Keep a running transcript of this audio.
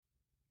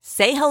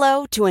Say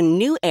hello to a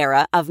new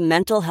era of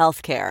mental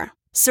health care.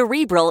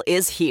 Cerebral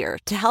is here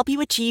to help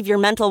you achieve your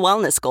mental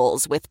wellness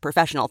goals with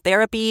professional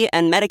therapy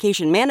and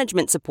medication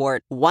management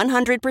support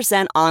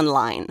 100%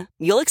 online.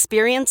 You'll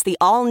experience the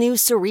all-new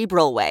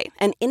Cerebral Way,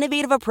 an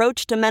innovative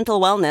approach to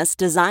mental wellness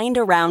designed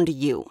around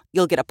you.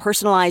 You'll get a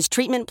personalized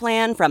treatment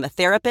plan from a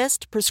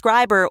therapist,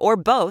 prescriber, or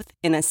both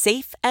in a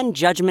safe and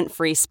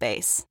judgment-free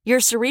space. Your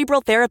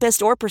Cerebral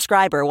therapist or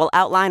prescriber will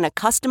outline a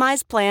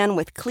customized plan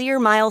with clear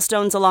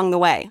milestones along the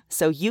way,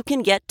 so you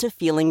can get to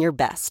feeling your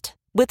best.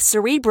 With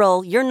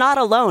Cerebral, you're not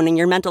alone in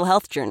your mental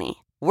health journey.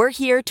 We're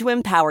here to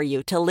empower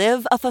you to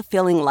live a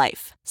fulfilling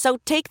life. So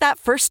take that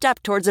first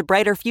step towards a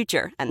brighter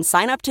future and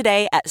sign up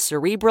today at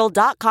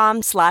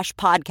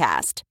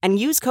Cerebral.com/podcast and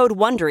use code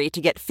WONDERY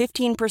to get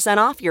 15%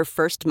 off your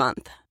first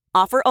month.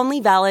 Offer only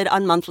valid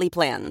on monthly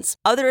plans.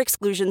 Other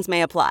exclusions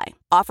may apply.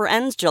 Offer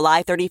ends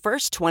July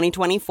 31st,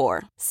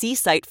 2024. See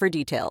site for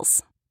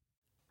details.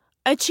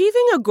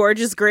 Achieving a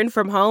gorgeous grin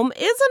from home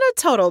isn't a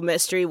total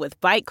mystery with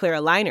Bite Clear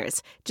aligners.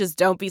 Just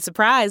don't be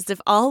surprised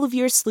if all of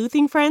your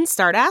sleuthing friends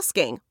start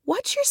asking,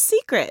 "What's your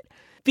secret?"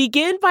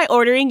 Begin by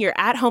ordering your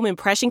at-home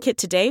impression kit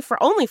today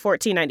for only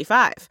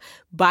 $14.95.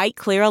 Bite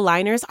Clear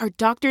aligners are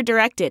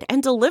doctor-directed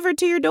and delivered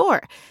to your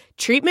door.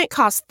 Treatment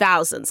costs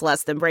thousands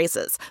less than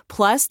braces.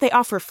 Plus, they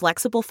offer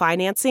flexible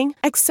financing,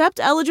 accept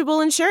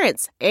eligible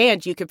insurance,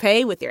 and you can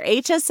pay with your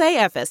HSA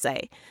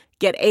FSA.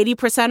 Get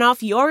 80%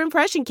 off your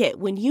impression kit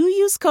when you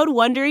use code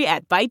WONDERY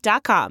at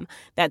Byte.com.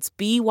 That's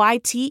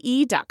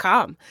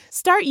BYTE.com.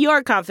 Start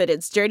your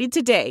confidence journey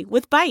today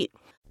with Byte.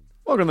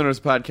 Welcome to the Nerds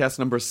Podcast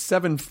number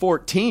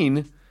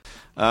 714.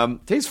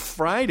 Today's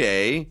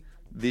Friday,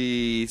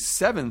 the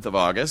 7th of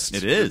August.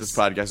 It is. This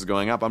podcast is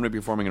going up. I'm going to be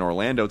performing in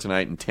Orlando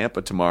tonight and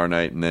Tampa tomorrow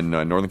night, and then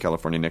Northern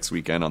California next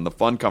weekend on the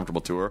Fun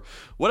Comfortable Tour.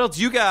 What else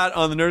you got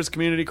on the Nerds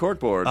Community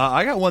Corkboard?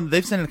 I got one.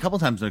 They've sent it a couple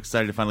times. I'm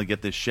excited to finally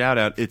get this shout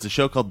out. It's a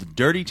show called the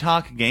Dirty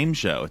Talk Game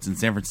Show. It's in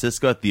San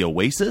Francisco at the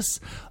Oasis.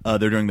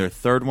 They're doing their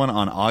third one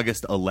on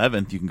August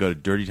 11th. You can go to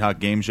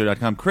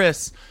dirtytalkgameshow.com.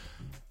 Chris,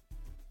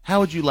 how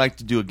would you like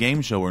to do a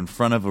game show where in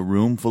front of a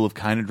room full of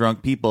kind of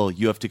drunk people,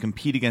 you have to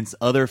compete against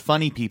other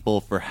funny people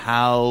for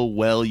how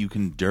well you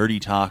can dirty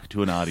talk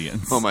to an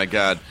audience? Oh, my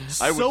God.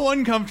 So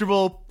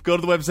uncomfortable. Go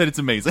to the website. It's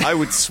amazing. I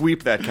would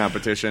sweep that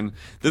competition.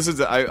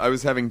 I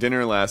was having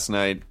dinner last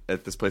night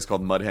at this place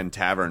called Mud Hen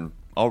Tavern.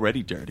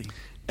 Already dirty.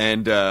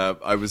 And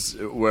it's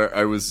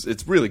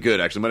really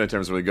good, actually. Mud Hen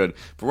Tavern's really good.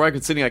 But where I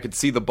could sitting, I could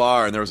see the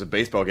bar, and there was a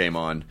baseball game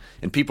on,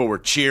 and people were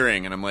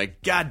cheering, and I'm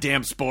like,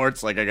 goddamn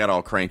sports! Like, I got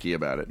all cranky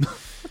about it.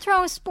 What's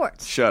wrong with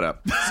sports? Shut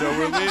up. So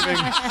we're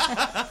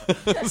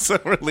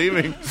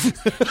leaving.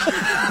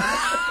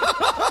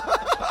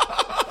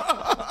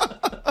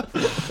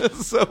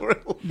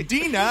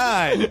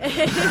 denied.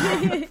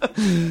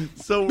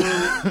 So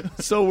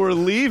we're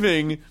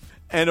leaving,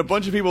 and a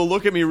bunch of people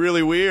look at me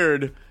really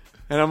weird,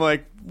 and I'm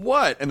like,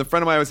 what? And the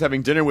friend of mine I was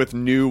having dinner with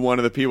knew one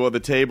of the people at the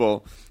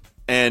table,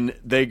 and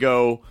they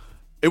go,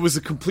 it was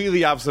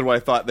completely opposite of what I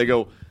thought. They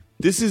go,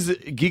 this is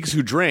Geeks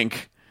Who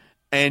Drink,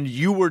 and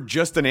you were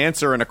just an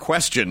answer and a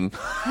question.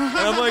 And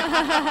I'm like,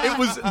 it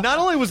was, not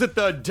only was it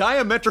the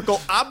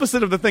diametrical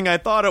opposite of the thing I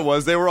thought it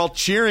was, they were all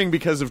cheering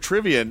because of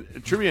trivia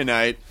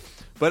night,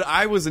 but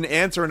I was an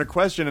answer and a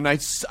question, and I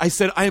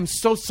said, I am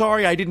so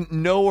sorry I didn't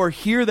know or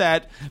hear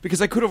that,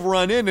 because I could have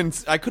run in and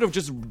I could have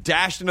just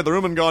dashed into the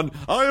room and gone,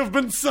 I have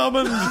been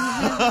summoned,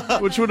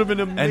 which would have been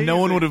amazing. And no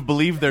one would have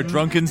believed their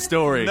drunken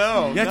story.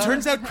 No. Yeah, it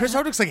turns out Chris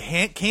Hardwick's like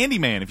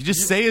Candyman. If you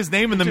just say his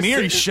name in the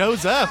mirror, he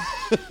shows up.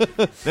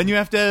 Then you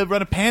have to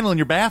run a panel in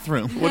your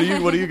bathroom. What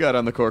do you got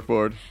on the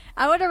corkboard?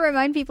 I want to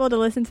remind people to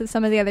listen to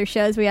some of the other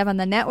shows we have on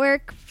the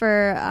network.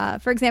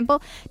 For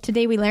example,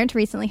 Today We Learned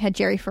recently had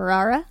Jerry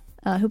Ferrara,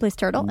 who plays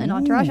Turtle in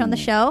Entourage, on the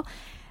show.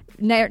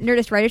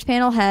 Nerdist Writers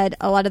Panel had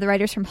a lot of the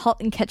writers from *Halt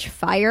and Catch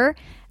Fire*.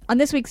 On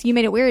this week's You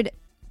Made It Weird,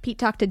 Pete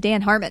talked to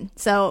Dan Harmon.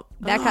 So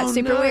that got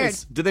super weird.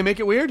 Did they make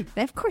it weird?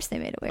 Of course they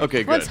made it weird. Okay,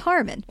 good. Well, it's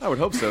Harmon. I would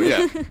hope so,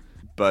 yeah.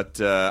 But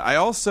I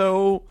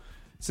also,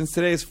 since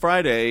today is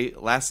Friday,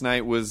 last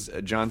night was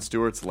Jon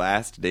Stewart's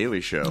last Daily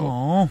Show.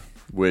 Aww.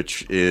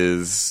 Which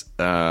is,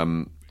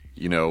 we're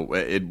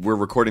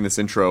recording this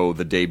intro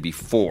the day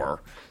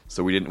before.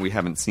 So we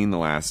haven't seen the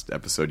last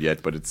episode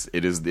yet, but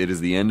it is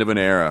the end of an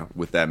era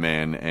with that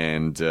man,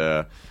 and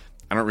I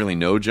don't really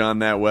know John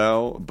that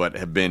well, but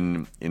have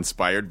been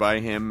inspired by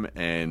him,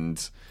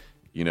 and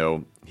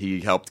he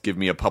helped give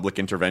me a public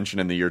intervention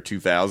in the year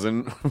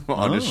 2000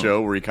 on his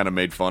show where he kind of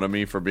made fun of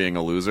me for being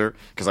a loser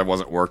because I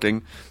wasn't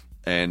working,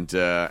 and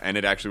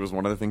it actually was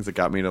one of the things that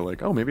got me to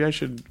like, oh, maybe I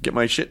should get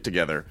my shit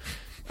together.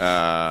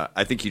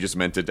 I think he just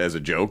meant it as a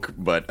joke,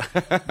 but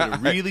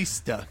it really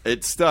stuck.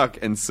 It stuck,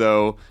 and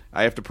so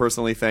I have to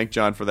personally thank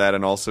John for that,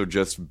 and also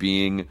just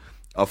being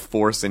a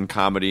force in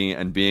comedy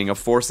and being a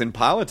force in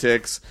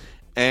politics,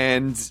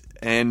 and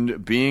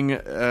being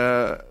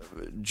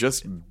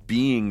just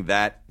being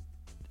that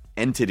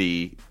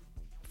entity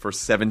for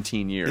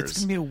 17 years. It's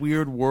going to be a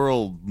weird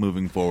world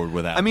moving forward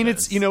without I mean,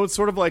 this. it's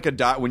sort of like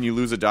when you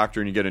lose a doctor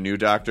and you get a new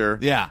doctor.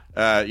 Yeah.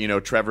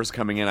 Trevor's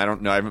coming in. I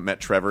don't know. I haven't met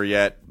Trevor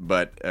yet,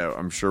 but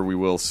I'm sure we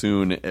will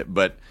soon.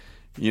 But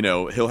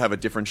he'll have a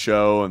different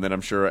show, and then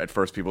I'm sure at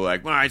first people are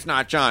like, well, it's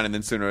not John, and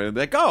then sooner they'll be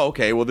like, oh,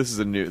 okay, well, this is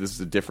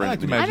a different. I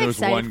can imagine there was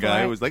excited one for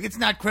guy it. who was like, it's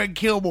not Craig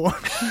Kilborn.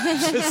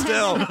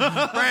 Still,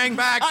 bring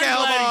back I'm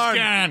glad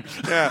Kilborn.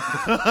 he's gone. Yeah,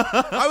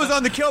 I was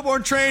on the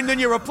Kilborn train. Then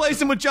you replace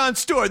him with Jon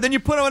Stewart. Then you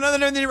put him on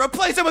another, and then you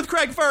replace him with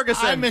Craig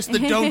Ferguson. I missed the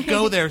Don't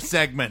Go There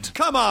segment.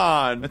 Come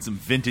on. That's some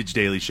vintage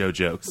Daily Show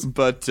jokes.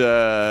 But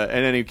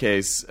in any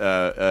case,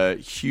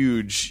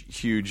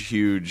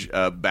 huge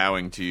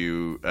bowing to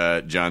you,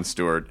 Jon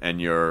Stewart,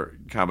 and your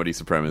comedy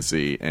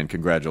supremacy, and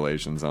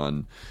congratulations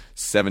on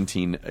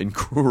 17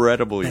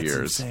 incredible That's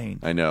years. insane.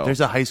 I know. There's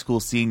a high school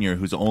senior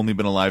who's only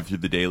been alive through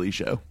The Daily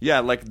Show. Yeah,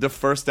 like the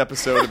first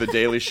episode of The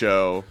Daily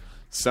Show,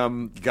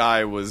 some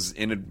guy was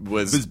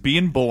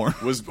being born.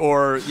 Some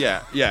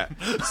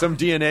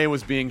DNA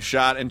was being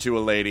shot into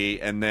a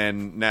lady, and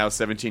then now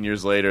 17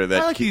 years later, I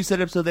like how you set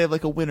it up so they have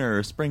like a winter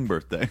or spring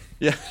birthday.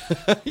 yeah,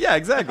 yeah,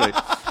 exactly.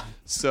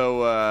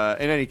 So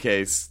in any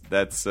case,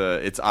 that's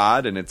it's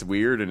odd and it's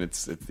weird and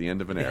it's the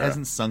end of an It era.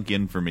 hasn't sunk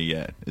in for me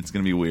yet. It's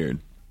going to be weird.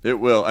 It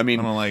will. I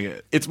mean, I don't like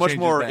it. It's much Change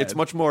is more. bad. It's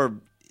much more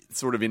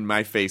sort of in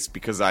my face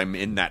because I'm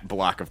in that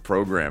block of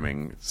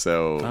programming.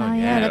 So Oh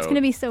yeah, that's going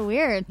to be so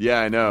weird.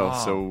 Yeah, I know.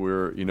 So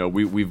we're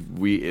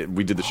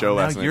we did the show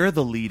last now night. you're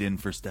the lead-in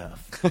for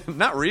stuff.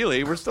 Not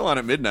really. We're still on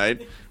at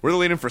midnight. We're the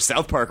lead-in for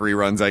South Park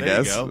reruns, I There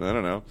you guess. go. I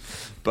don't know.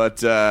 But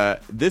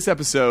this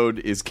episode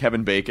is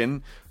Kevin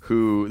Bacon,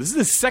 who this is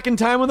the second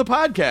time on the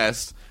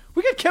podcast.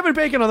 We got Kevin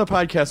Bacon on the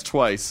podcast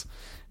twice,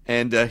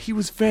 and he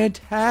was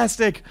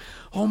fantastic.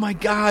 Oh my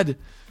God,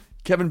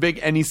 Kevin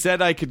Bacon, and he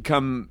said I could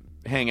come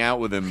hang out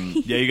with him.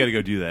 Yeah, you got to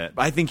go do that.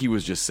 I think he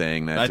was just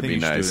saying that I to think be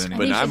you should do nice, it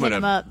anyway. but I think you I'm should hit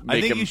him gonna up. make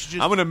I think him. you should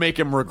just- I'm gonna make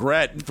him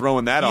regret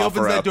throwing that He offer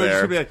opens that out door, you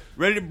there. should be like,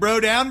 ready to bro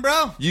down,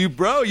 bro?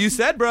 You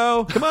said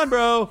bro. Come on,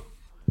 bro.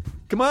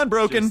 Come on,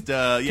 broken. Just,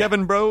 yeah.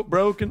 Kevin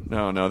broken.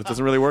 No, that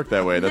doesn't really work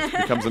that way. That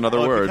becomes another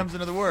Oh, it word. becomes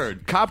another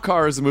word. Cop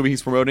Car is the movie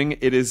he's promoting.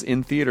 It is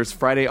in theaters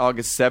Friday,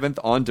 August 7th,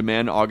 on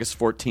demand August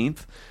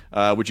 14th,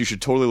 which you should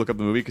totally look up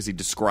the movie because he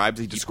describes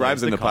in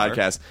plays the the car.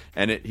 podcast.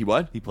 And he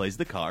what? He plays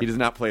the car. He does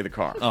not play the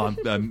car. Oh,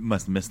 I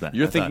must have missed that.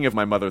 You're I thinking thought- of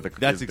My Mother.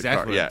 That's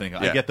exactly what I'm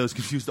thinking. I get those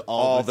confused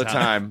all the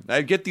time.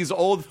 I get these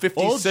old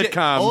 50s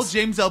sitcoms. Old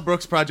James L.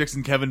 Brooks projects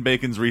and Kevin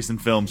Bacon's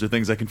recent films are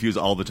things I confuse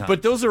all the time.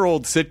 But those are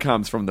old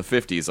sitcoms from the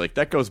 50s. Like,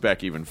 that goes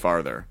back even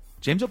farther.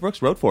 James L.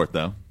 Brooks wrote for it,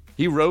 though.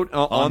 He wrote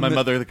On My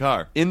Mother the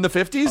Car. in the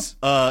 50s?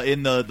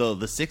 In the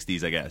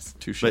 60s, I guess.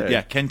 Touche. But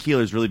yeah, Ken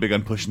Keeler's really big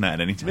on pushing that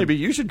anytime. Maybe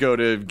you should go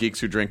to Geeks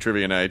Who Drink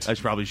Trivia Night. I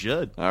probably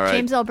should. All right.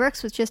 James L.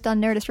 Brooks was just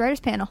on Nerdist Writers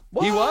Panel.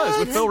 He was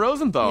with Phil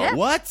Rosenthal. Yeah.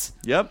 What?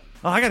 Yep.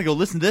 Oh, I got to go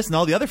listen to this and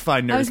all the other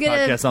fine Nerdist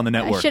podcasts on the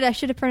network. I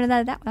should have printed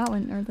that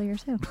one earlier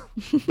too.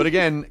 But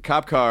again,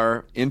 Cop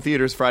Car in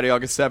theaters Friday,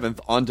 August 7th,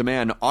 on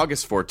demand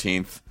August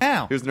 14th.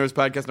 Ow. Here's Nerds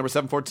Podcast number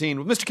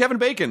 714 with Mr. Kevin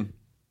Bacon.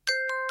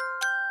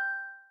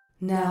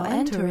 Now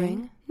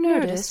entering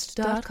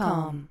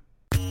Nerdist.com.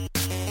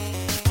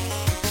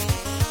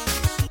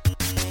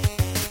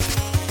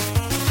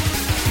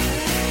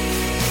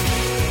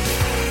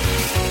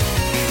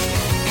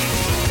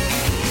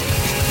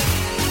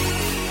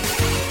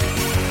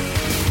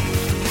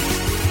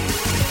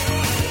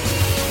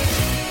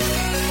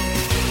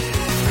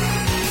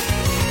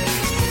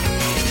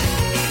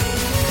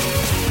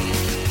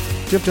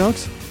 Do you have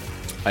dogs?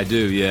 I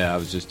do, yeah. I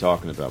was just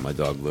talking about my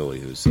dog Lily,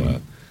 who's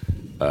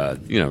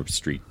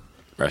street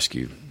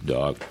rescue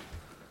dog.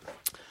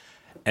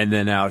 And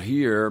then out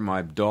here,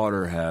 my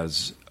daughter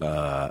has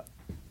a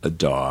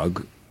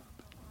dog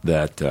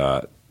that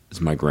is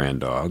my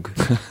granddog,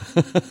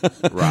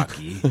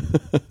 Rocky.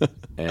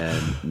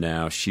 And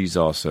now she's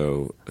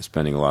also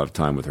spending a lot of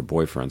time with her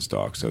boyfriend's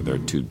dog. So they're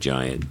two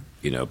giant,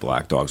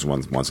 black dogs.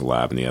 One's a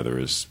lab, and the other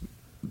is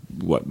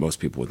what most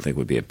people would think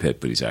would be a pit,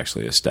 but he's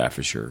actually a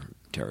Staffordshire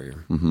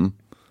Terrier. Mm-hmm.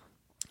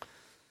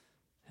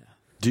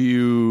 Do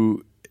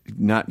you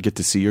not get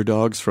to see your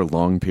dogs for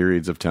long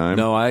periods of time?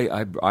 No,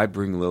 I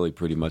bring Lily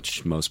pretty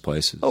much most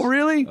places. Oh,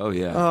 really? Oh,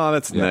 yeah. Oh,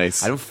 that's Yeah.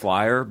 nice. I don't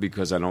fly her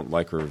because I don't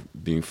like her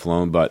being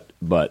flown, but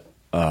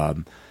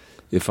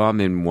if I'm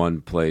in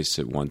one place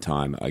at one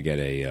time, I get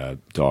a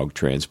dog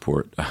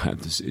transport. I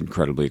have this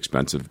incredibly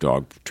expensive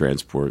dog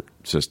transport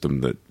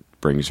system that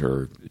drives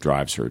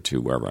her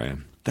to wherever I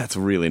am. That's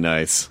really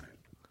nice.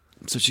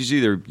 So she's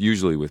either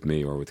usually with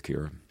me or with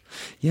Kira.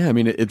 Yeah, I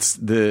mean, it's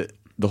the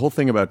whole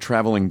thing about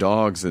traveling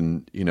dogs,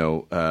 and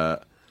I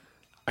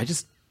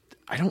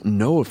don't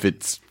know if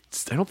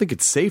I don't think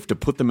it's safe to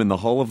put them in the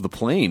hull of the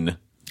plane.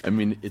 I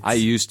mean, I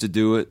used to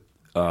do it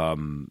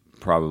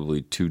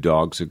probably 2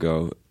 dogs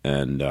ago,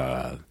 and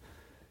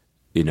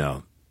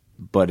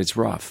but it's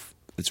rough.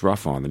 It's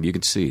rough on them. You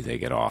can see they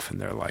get off and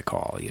they're like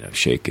all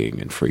shaking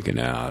and freaking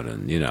out,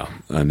 and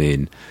I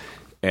mean,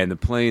 and the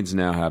planes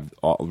now have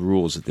all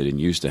rules that they didn't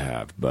used to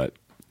have, but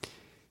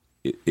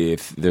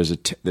if there's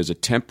a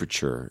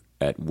temperature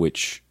at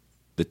which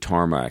the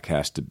tarmac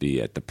has to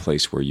be at the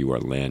place where you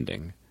are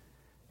landing.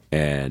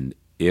 And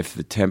if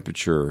the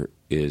temperature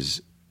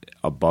is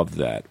above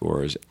that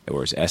or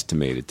is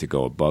estimated to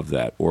go above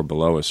that or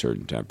below a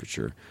certain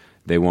temperature,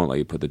 they won't let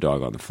you put the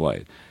dog on the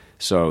flight.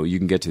 So you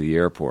can get to the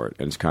airport,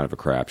 and it's kind of a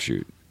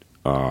crapshoot.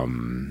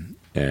 And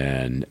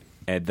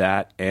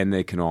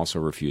they can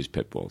also refuse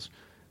pit bulls.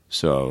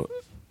 So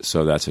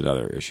that's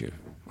another issue.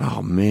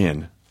 Oh,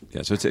 man.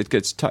 Yeah, so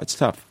it's tough. It's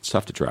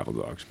tough to travel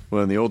dogs.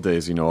 Well, in the old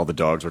days, all the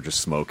dogs were just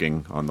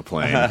smoking on the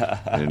plane,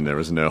 and there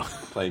was no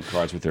Playing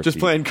cards with their just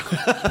feet. playing.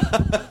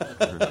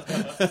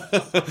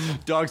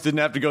 Dogs didn't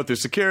have to go through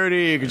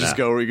security. You could just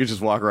go. You could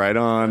just walk right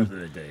on. Those were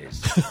the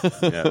days.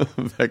 Yeah.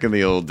 Back in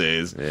the old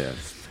days. Yeah.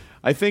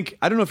 I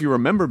don't know if you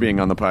remember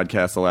being on the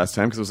podcast the last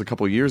time because it was a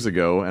couple years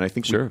ago, and I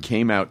think we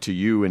came out to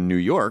you in New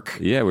York.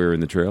 Yeah, we were in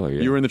the trailer.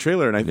 Yeah. You were in the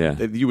trailer,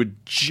 and you would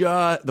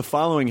the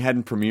following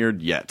hadn't premiered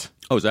yet.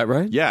 Oh, is that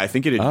right? Yeah, I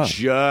think it had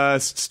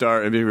just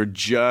started. We were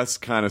just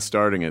kind of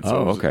starting it. So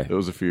okay. It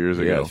was a few years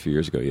ago. Yeah, a few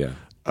years ago, yeah.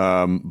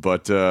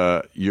 But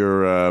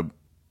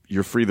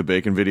your Free the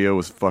Bacon video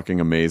was fucking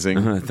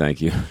amazing.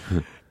 Thank you.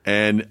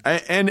 And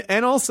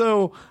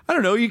also, I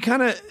don't know, you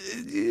kind of,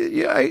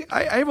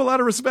 I have a lot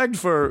of respect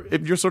for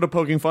if you're sort of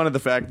poking fun at the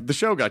fact that the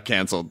show got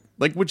canceled,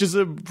 like, which is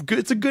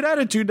it's a good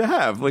attitude to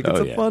have. Like, it's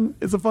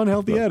a fun,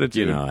 healthy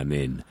attitude. I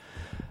mean,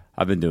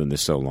 I've been doing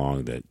this so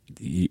long that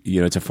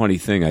it's a funny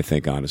thing. I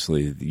think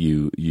honestly,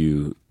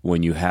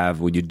 when you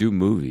do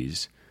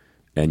movies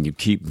and you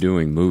keep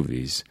doing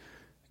movies,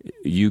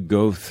 you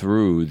go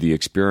through the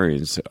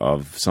experience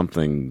of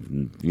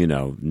something,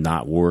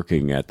 not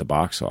working at the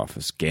box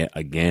office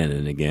again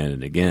and again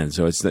and again.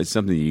 So it's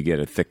something you get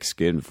a thick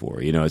skin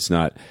for. It's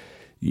not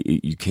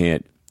you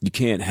can't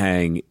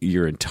hang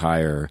your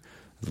entire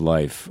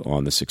life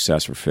on the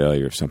success or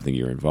failure of something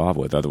you're involved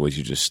with. Otherwise,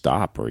 you just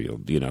stop or you'll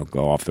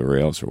go off the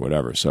rails or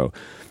whatever. So,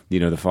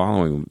 the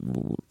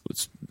following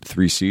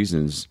 3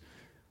 seasons.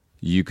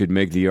 You could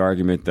make the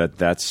argument that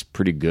that's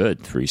pretty good.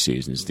 3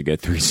 seasons to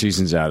get 3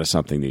 seasons out of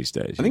something these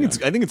days. I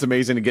think it's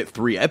amazing to get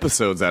 3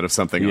 episodes out of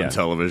something on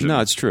television. No,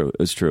 it's true.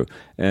 It's true.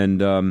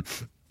 And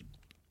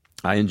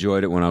I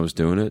enjoyed it when I was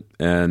doing it,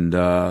 and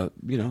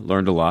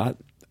learned a lot.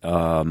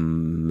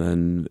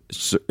 And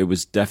so it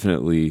was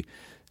definitely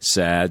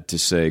sad to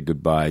say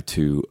goodbye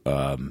to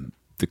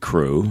the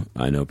crew.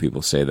 I know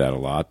people say that a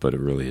lot, but it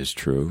really is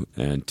true.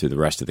 And to the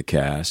rest of the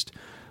cast.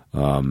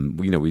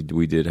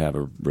 We did have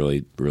a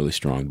really, really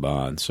strong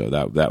bond, so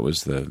that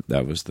was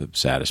the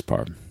saddest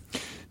part.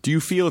 Do you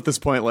feel at this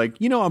point like,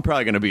 I'm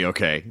probably going to be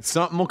okay?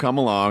 Something will come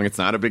along. It's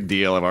not a big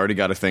deal. I've already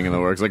got a thing in the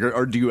works. Like,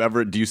 or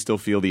do you still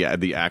feel the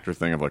actor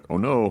thing of like, oh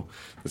no,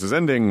 this is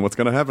ending. What's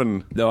going to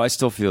happen? No, I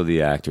still feel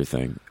the actor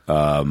thing.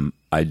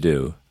 I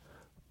do,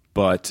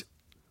 but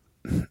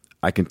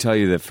I can tell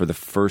you that for the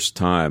first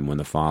time when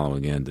the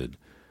following ended,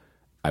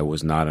 I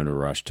was not in a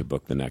rush to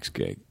book the next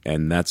gig.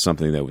 And that's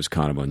something that was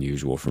kind of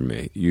unusual for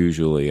me.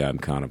 Usually I'm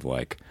kind of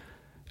like,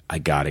 I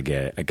gotta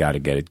get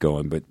it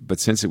going. But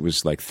since it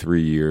was like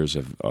 3 years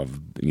of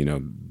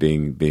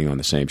being on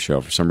the same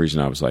show, for some reason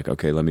I was like,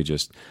 okay, let me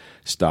just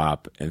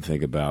stop and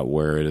think about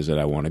where it is that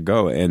I want to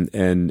go. And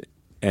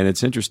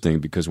it's interesting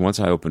because once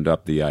I opened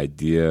up the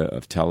idea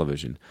of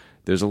television,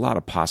 there's a lot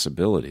of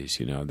possibilities,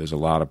 there's a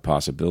lot of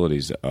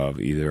possibilities of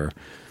either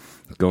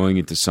going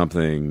into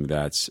something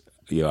that's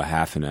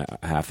half an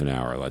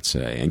hour, let's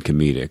say, and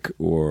comedic,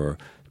 or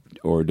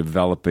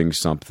developing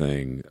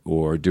something,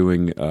 or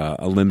doing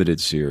a limited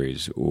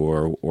series,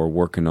 or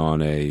working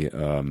on a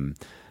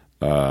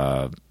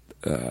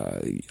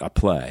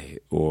play,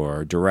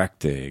 or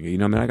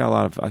directing. I got a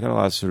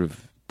lot of sort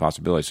of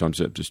possibilities. So I'm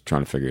just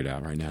trying to figure it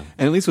out right now.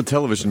 And at least with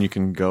television, you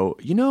can go,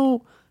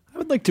 I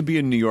would like to be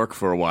in New York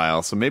for a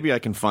while, so maybe I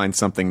can find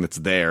something that's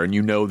there, and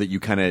that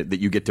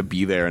you get to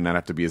be there and not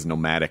have to be as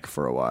nomadic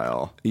for a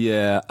while.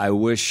 Yeah, I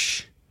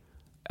wish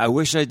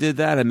I did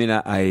that. I mean,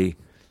 I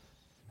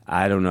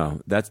don't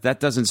know.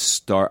 That doesn't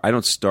start. I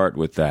don't start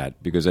with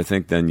that because I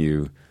think then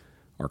you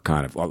are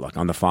kind of like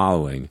on the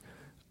following.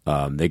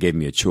 They gave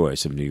me a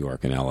choice of New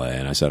York and L.A.,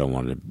 and I said I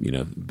wanted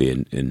to be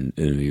in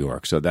New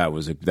York. So that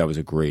was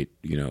a great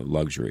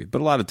luxury. But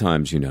a lot of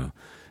times you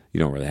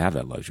don't really have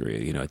that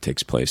luxury. It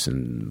takes place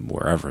in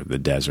wherever, the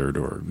desert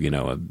or,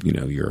 a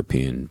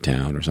European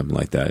town or something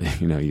like that.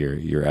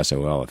 You're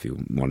SOL if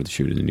you wanted to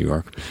shoot it in New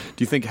York.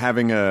 Do you think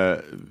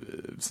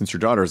since your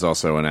daughter is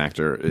also an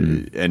actor,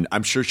 and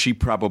I'm sure she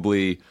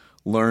probably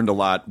learned a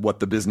lot what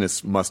the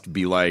business must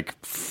be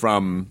like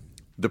from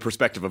the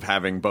perspective of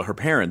having both her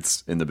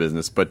parents in the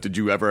business, but did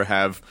you ever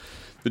have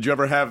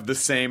the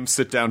same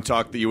sit-down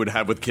talk that you would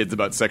have with kids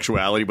about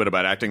sexuality, but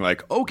about acting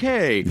like,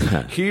 okay,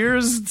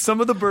 here's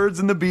some of the birds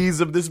and the bees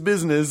of this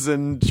business,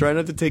 and try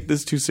not to take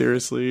this too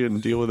seriously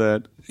and deal with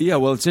that? Yeah,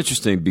 well, it's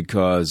interesting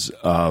because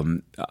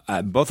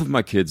both of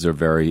my kids are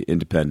very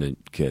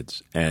independent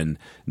kids, and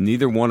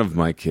neither one of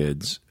my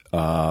kids,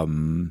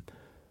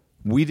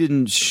 we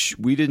didn't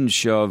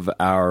shove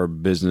our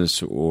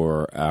business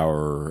or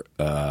our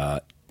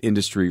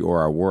industry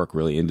or our work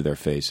really into their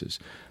faces.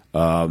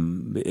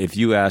 If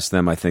you ask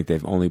them, I think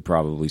they've only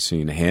probably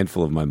seen a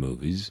handful of my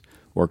movies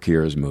or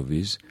Kira's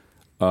movies.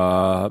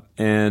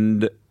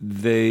 And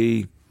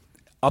they,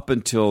 up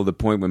until the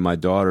point when my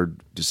daughter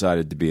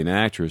decided to be an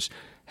actress,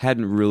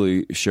 hadn't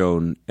really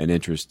shown an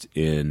interest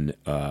in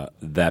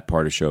that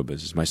part of show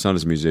business. My son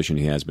is a musician.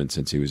 He has been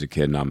since he was a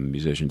kid, and I'm a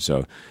musician.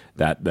 So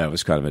that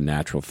was kind of a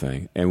natural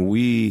thing. And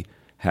we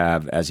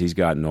have, as he's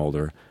gotten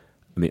older,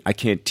 I mean, I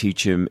can't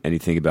teach him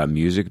anything about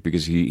music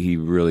because he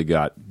really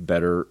got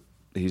better.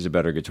 He's a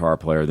better guitar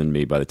player than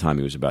me by the time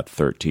he was about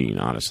 13,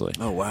 honestly.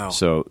 Oh, wow.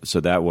 So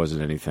that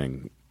wasn't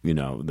anything, he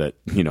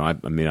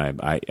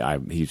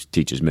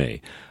teaches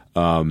me.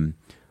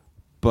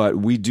 But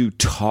we do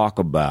talk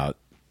about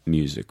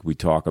music. We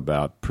talk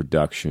about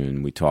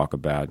production. We talk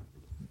about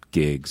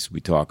gigs. We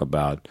talk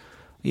about,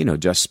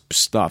 just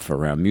stuff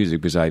around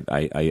music because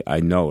I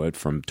know it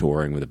from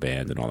touring with a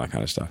band and all that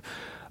kind of stuff.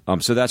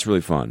 So that's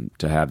really fun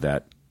to have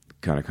that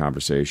kind of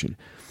conversation.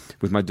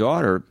 With my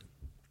daughter,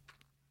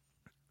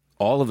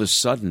 all of a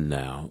sudden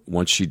now,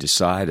 once she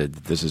decided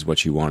that this is what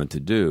she wanted to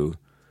do,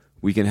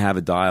 we can have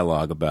a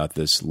dialogue about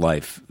this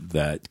life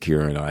that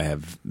Kira and I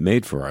have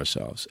made for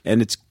ourselves.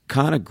 And it's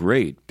kind of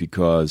great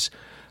because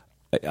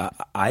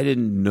I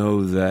didn't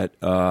know that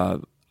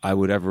I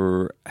would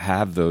ever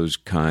have those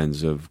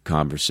kinds of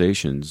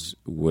conversations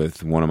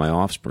with one of my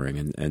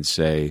offspring and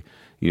say,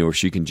 or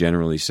she can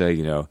generally say,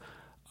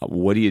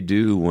 what do you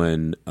do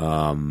when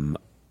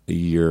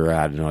you're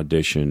at an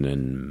audition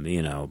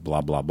and,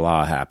 blah, blah,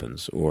 blah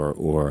happens?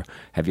 Or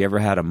have you ever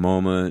had a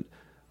moment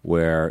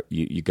where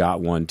you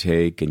got one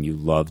take and you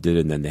loved it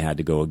and then they had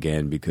to go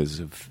again because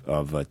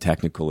of a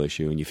technical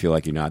issue and you feel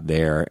like you're not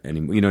there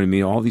anymore? You know what I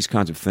mean? All these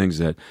kinds of things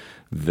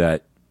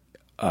that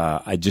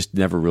I just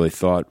never really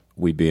thought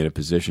we'd be in a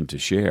position to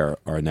share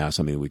are now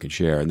something that we can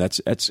share. And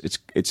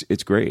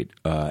it's great.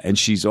 And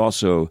she's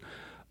also...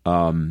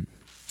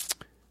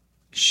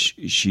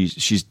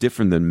 She's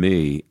different than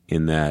me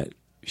in that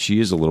she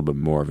is a little bit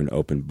more of an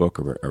open book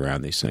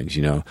around these things.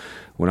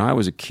 When I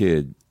was a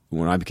kid,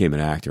 when I became an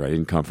actor, I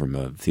didn't come from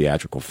a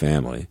theatrical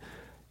family.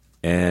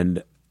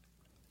 And,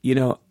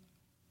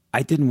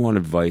 I didn't want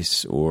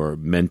advice or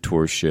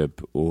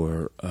mentorship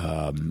or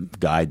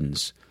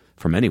guidance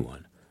from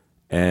anyone.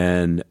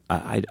 And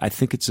I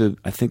think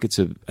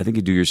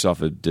you do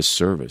yourself a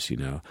disservice,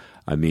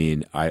 I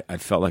mean, I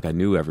felt like I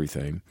knew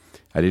everything.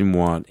 I didn't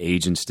want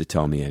agents to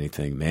tell me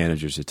anything,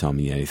 managers to tell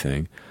me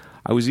anything.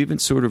 I was even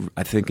sort of,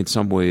 I think in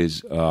some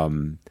ways,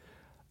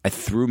 I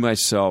threw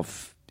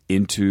myself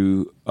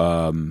into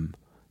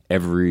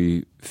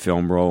every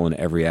film role and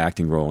every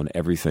acting role and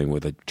everything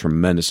with a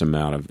tremendous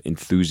amount of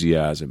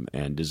enthusiasm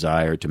and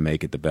desire to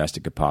make it the best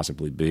it could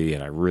possibly be.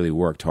 And I really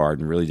worked hard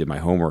and really did my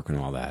homework and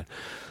all that.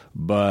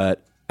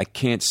 But I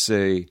can't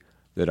say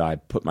that I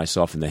put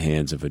myself in the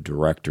hands of a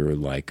director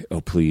like, oh,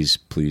 please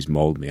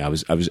mold me. I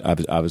was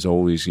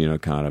always,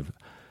 kind of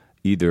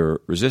either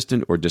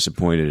resistant or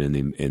disappointed in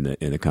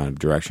the kind of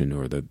direction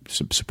or the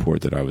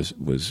support that I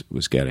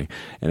was getting.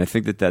 And I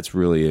think that that's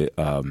really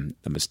a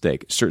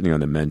mistake, certainly on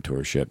the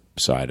mentorship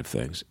side of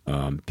things.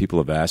 People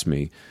have asked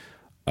me,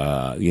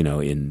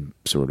 in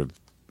sort of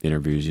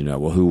interviews,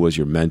 well, who was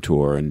your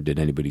mentor and did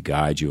anybody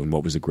guide you and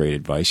what was the great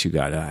advice you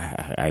got?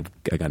 I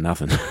got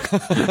nothing.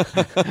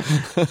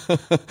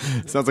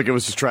 Sounds like it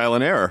was just trial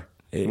and error.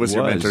 It was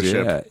your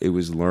mentorship? Yeah, it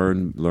was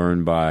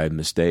learn by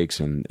mistakes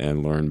and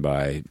learn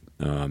by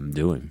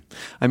doing.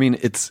 I mean,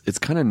 it's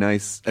kind of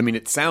nice. I mean,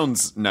 it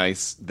sounds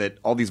nice that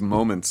all these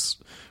moments,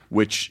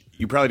 which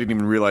you probably didn't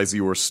even realize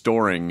you were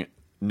storing,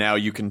 now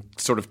you can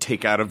sort of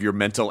take out of your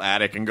mental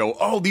attic and go,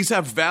 oh, these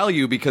have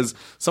value because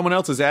someone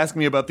else is asking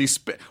me about these.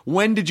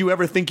 When did you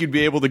ever think you'd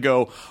be able to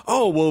go,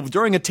 oh, well,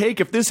 during a take,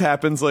 if this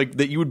happens, like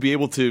that you would be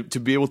able to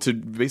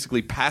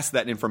basically pass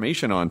that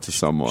information on to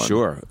someone?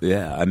 Sure.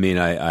 Yeah. I mean,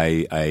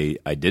 I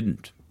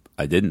didn't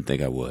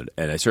think I would.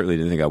 And I certainly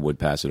didn't think I would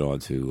pass it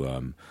on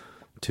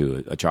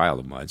to a child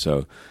of mine.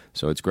 So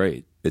it's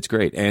great. It's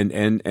great.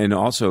 And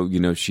also,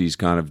 she's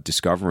kind of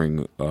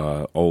discovering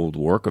old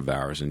work of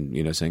ours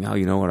and, saying, oh,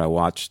 you know what, I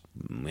watched,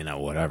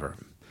 whatever.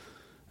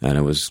 And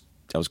that was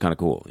kind of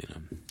cool,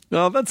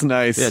 Oh, that's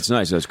nice. Yeah, it's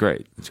nice. That's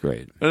great. It's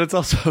great. And it's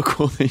also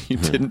cool that you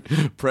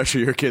didn't pressure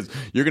your kids.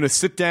 You're going to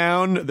sit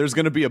down. There's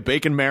going to be a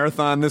Bacon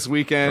Marathon this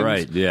weekend.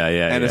 Right. Yeah.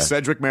 And a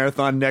Cedric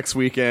Marathon next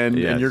weekend.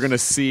 Yes. And you're going to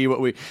see what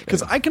we...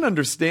 Because I can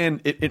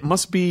understand it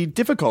must be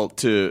difficult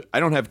to...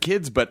 I don't have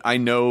kids, but I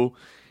know...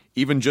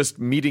 Even just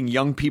meeting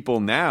young people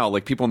now,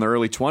 like people in their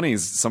early 20s,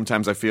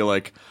 sometimes I feel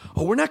like,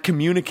 oh, we're not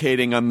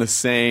communicating on the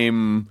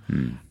same.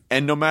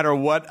 And no matter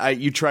what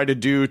you try to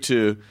do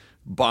to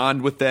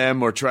bond with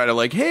them or try to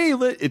like, hey,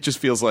 it just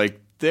feels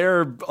like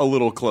they're a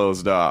little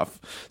closed off.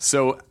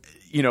 So,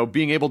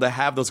 being able to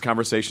have those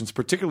conversations,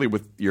 particularly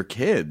with your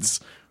kids,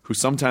 who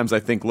sometimes I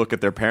think look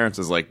at their parents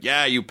as like,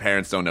 yeah, you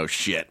parents don't know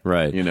shit.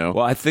 Right. Well,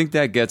 I think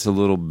that gets a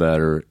little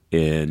better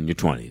in your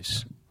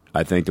 20s.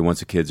 I think that once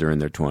the kids are in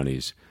their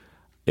 20s,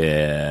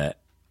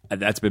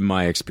 that's been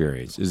my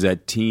experience, is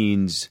that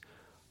teens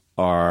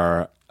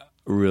are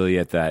really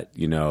at that,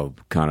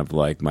 kind of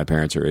like my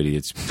parents are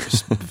idiots,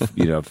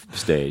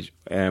 stage.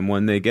 And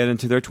when they get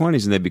into their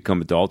 20s and they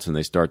become adults and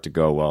they start to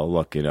go, well,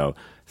 look,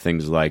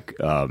 things like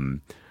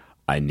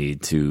I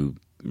need to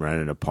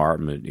rent an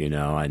apartment,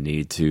 I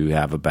need to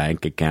have a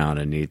bank account,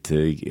 I need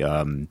to,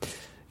 I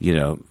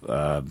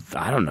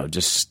don't know,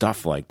 just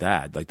stuff like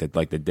that, like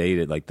the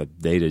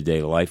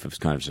day-to-day life of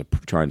kind of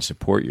trying to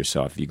support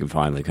yourself. You can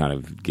finally kind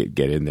of get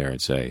in there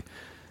and say,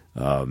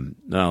 no,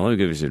 let me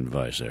give you some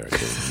advice there.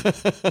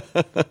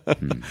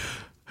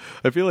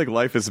 I feel like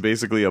life is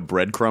basically a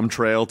breadcrumb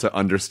trail to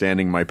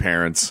understanding my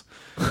parents.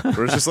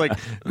 Where it's just like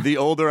the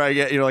older I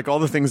get, like all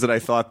the things that I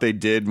thought they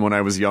did when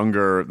I was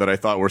younger that I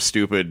thought were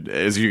stupid,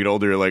 as you get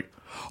older, you're like,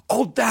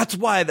 oh, that's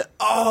why.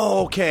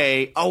 Oh,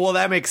 okay. Oh, well,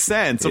 that makes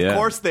sense. Of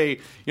course they,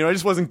 I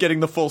just wasn't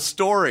getting the full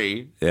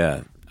story.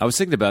 Yeah. I was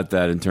thinking about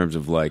that in terms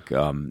of like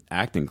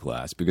acting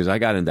class, because I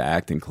got into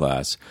acting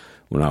class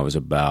when I was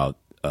about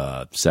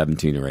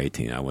 17 or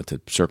 18. I went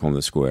to Circle in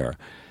the Square,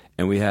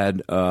 and we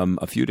had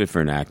a few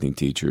different acting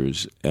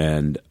teachers,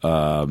 and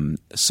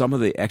some of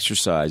the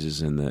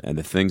exercises and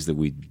the things that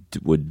we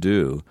would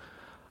do,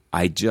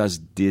 I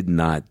just did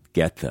not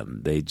get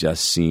them. They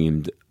just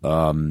seemed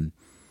like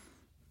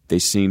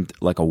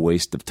a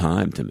waste of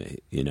time to me.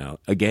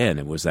 Again,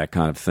 it was that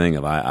kind of thing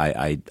of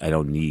I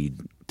don't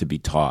need to be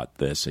taught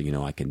this.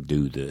 I can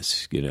do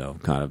this.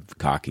 Kind of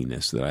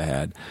cockiness that I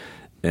had,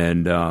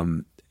 and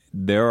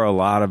there are a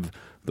lot of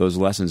those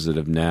lessons that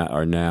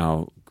are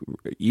now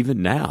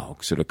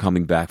sort of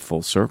coming back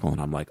full circle,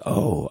 and I'm like,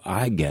 oh,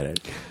 I get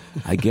it.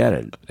 I'll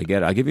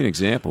give you an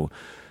example.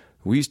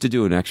 We used to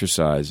do an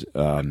exercise.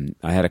 I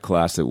had a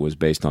class that was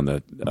based on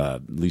the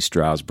Lee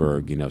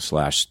Strasberg,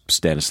 /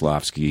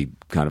 Stanislavski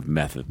kind of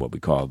method, what we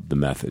call the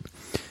method.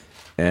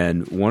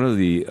 And one of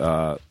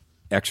the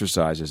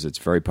exercises that's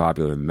very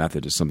popular in the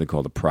method is something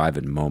called a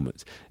private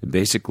moment. And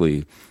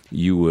basically,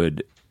 you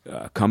would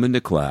come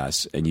into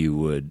class and you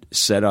would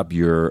set up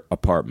your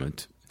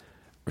apartment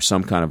or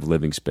some kind of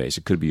living space.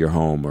 It could be your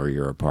home or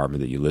your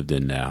apartment that you lived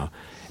in now.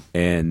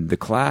 And the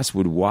class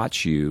would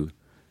watch you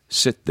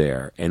sit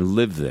there and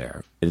live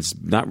there. And it's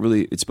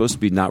supposed to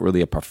be not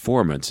really a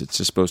performance. It's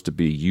just supposed to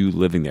be you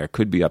living there. It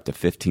could be up to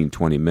 15,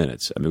 20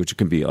 minutes, which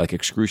can be like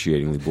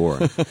excruciatingly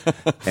boring.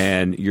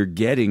 And you're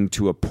getting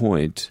to a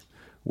point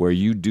where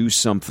you do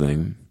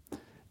something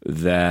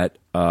that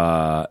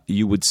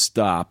you would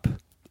stop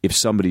if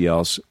somebody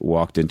else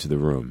walked into the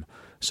room.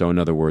 So in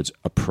other words,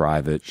 a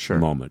private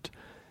moment.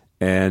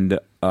 And,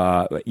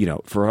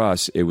 for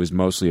us, it was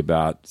mostly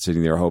about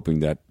sitting there hoping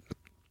that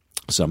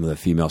some of the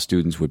female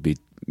students would be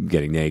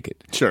getting naked.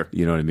 Sure.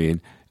 You know what I mean?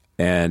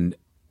 And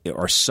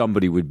or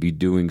somebody would be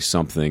doing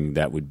something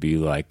that would be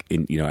like,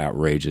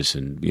 outrageous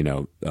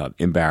and,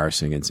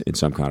 embarrassing in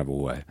some kind of a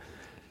way.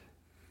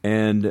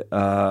 And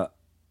I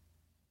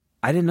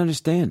didn't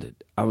understand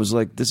it. I was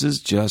like, this is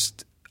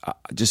just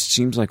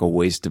seems like a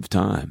waste of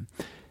time.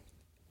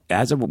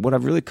 What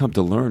I've really come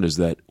to learn is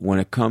that when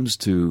it comes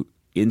to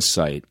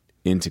insight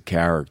into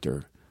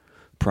character,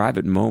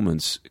 private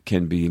moments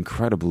can be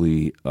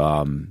incredibly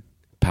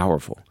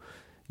powerful.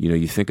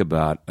 You think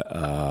about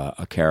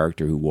a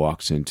character who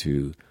walks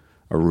into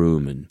a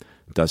room and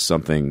does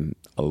something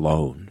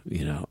alone,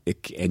 and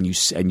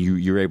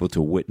you're able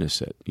to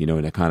witness it, in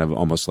a kind of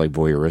almost like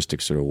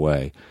voyeuristic sort of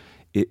way.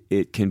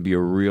 It can be a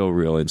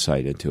real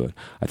insight into it.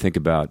 I think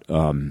about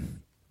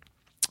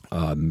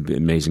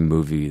amazing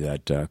movie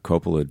that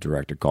Coppola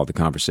directed called The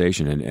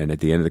Conversation, and at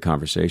the end of the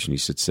conversation, he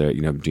sits there.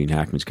 Gene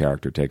Hackman's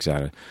character takes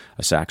out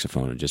a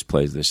saxophone and just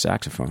plays this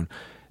saxophone,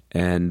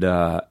 and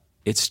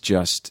it's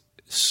just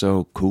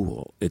so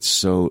cool. It's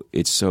so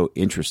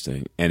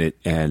interesting,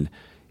 and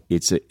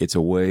it's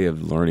a way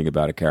of learning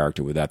about a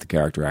character without the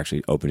character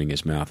actually opening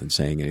his mouth and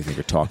saying anything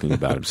or talking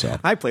about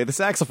himself. I play the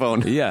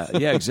saxophone. Yeah,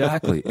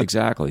 exactly.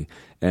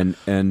 And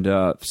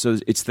so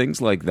it's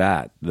things like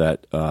that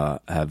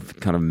have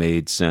kind of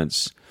made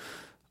sense,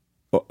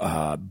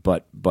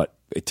 but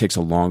it takes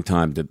a long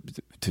time to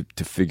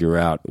figure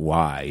out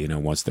why,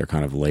 once they're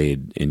kind of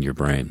laid in your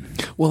brain.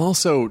 Well,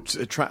 also,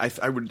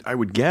 I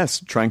would guess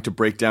trying to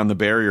break down the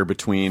barrier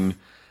between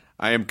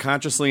I am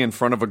consciously in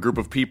front of a group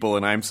of people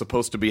and I'm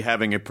supposed to be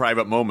having a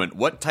private moment.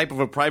 What type of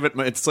a private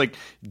moment? It's like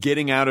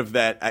getting out of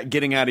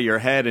your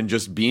head and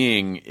just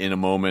being in a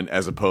moment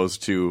as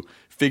opposed to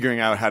figuring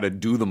out how to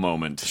do the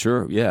moment.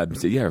 Sure, yeah,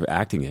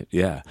 acting it,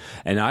 yeah.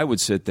 And I would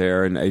sit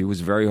there, and it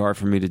was very hard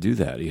for me to do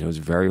that. It was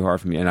very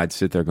hard for me, and I'd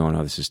sit there going,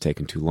 "Oh, this is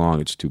taking too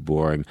long. It's too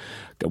boring.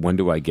 When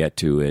do I get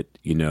to it?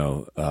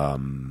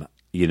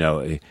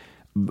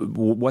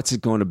 What's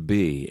it going to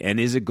be? And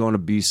is it going to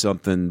be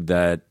something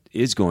that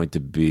is going to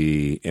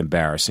be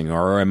embarrassing,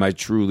 or am I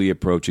truly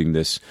approaching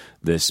this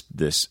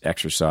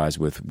exercise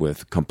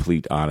with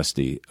complete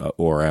honesty,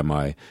 or am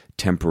I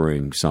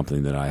tempering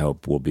something that I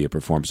hope will be a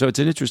performance? So it's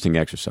an interesting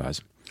exercise.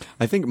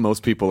 I think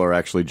most people are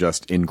actually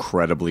just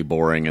incredibly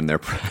boring in their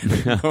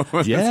private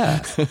moments.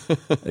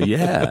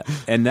 Yeah,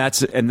 and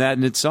that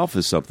in itself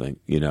is something.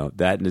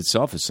 That in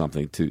itself is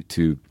something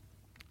to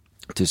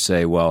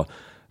say. Well,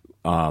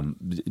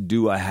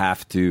 do I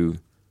have to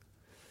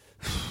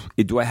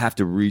do I have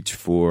to reach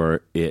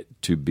for it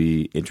to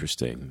be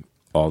interesting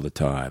all the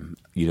time?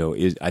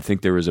 I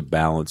think there is a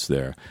balance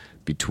there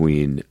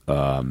between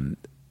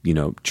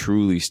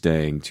truly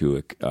staying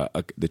to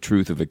the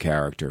truth of a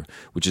character,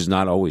 which is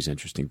not always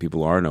interesting.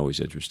 People aren't always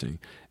interesting,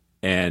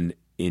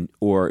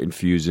 or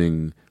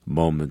infusing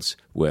moments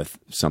with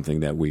something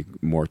that we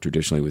more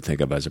traditionally would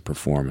think of as a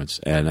performance.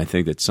 And I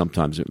think that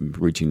sometimes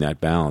reaching that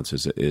balance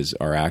is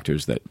our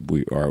actors that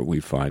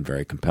we find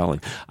very compelling.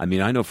 I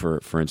mean, I know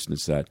for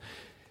instance that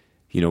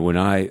when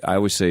I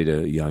always say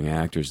to young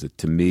actors that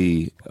to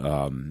me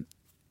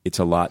it's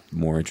a lot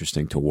more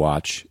interesting to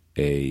watch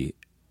a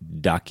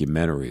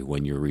documentary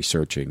when you're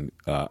researching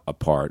a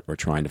part or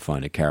trying to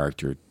find a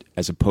character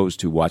as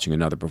opposed to watching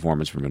another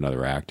performance from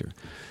another actor,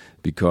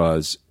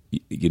 because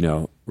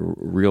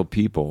real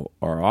people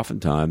are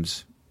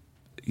oftentimes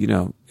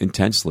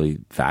intensely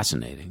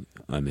fascinating.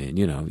 I mean,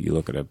 you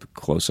look at a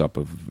close up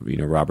of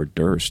Robert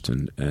Durst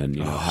and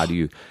how do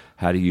you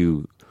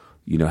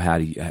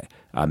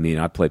I mean,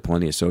 I play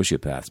plenty of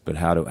sociopaths, but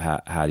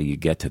how do you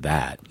get to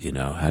that?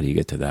 How do you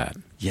get to that?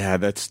 Yeah,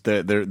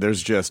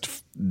 there's just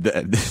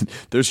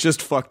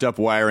fucked up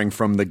wiring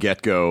from the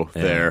get-go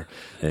there.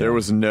 Yeah. There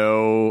was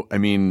no, I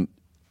mean,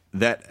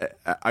 that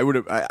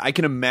I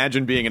can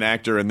imagine being an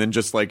actor and then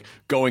just like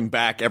going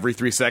back every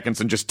 3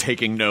 seconds and just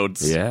taking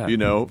notes. Yeah,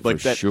 like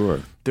for that. Sure.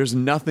 There's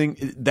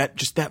nothing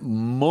that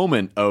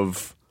moment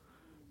of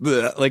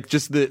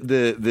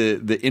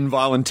the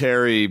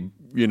involuntary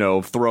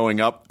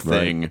throwing up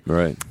thing.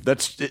 Right.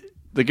 That's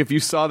like if you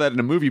saw that in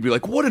a movie, you'd be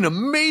like, "What an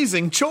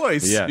amazing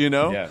choice!" Yeah.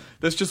 Yeah.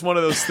 That's just one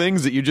of those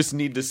things that you just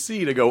need to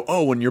see to go,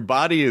 "Oh, when your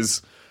body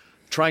is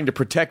trying to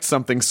protect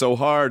something so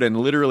hard, and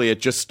literally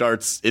it just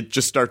starts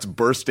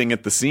bursting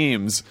at the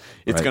seams.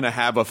 It's Right. going to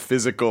have a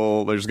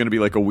physical. There's going to be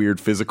like a weird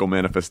physical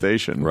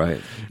manifestation. Right.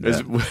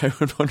 I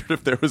wondered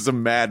if there was a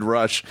mad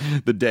rush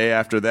the day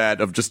after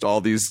that of just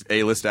all these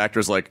A-list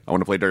actors like, I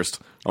want to play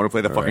Durst. I want to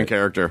play the fucking Right.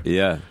 character.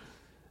 Yeah.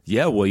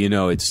 Yeah,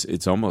 well,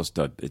 it's almost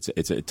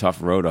it's a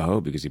tough road to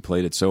hoe because he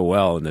played it so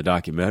well in the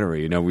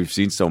documentary. We've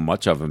seen so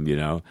much of him.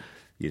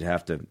 You'd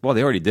have to. Well,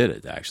 they already did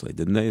it, actually,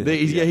 didn't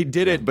they? He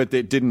did it, but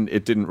it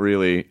didn't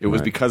really. It was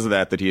Right. because of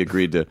that he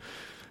agreed to.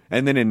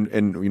 And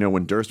then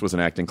when Durst was in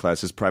acting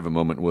class, his private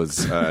moment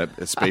was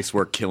space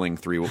work killing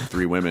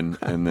three women,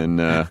 and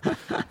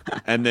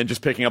then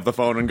just picking up the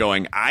phone and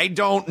going, "I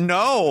don't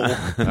know."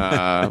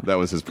 That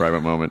was his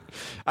private moment.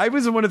 I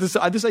was one of this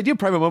idea of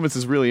private moments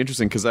is really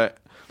interesting because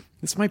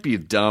this might be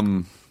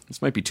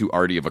too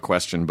arty of a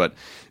question, but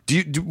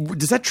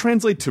does that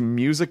translate to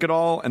music at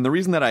all? And the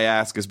reason that I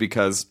ask is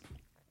because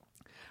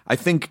I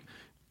think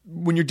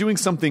when you're doing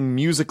something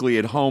musically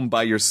at home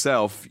by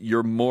yourself,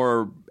 you're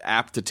more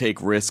apt to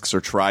take risks or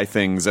try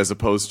things as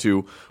opposed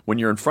to when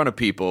you're in front of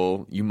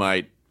people, you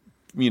might,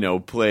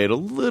 play it a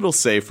little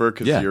safer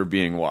because Yeah. you're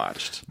being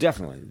watched.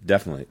 Definitely.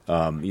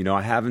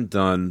 I haven't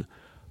done.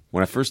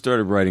 When I first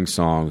started writing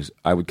songs,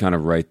 I would kind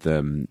of write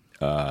them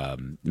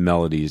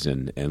melodies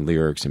and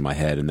lyrics in my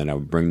head, and then I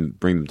would bring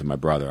them to my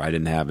brother. I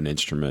didn't have an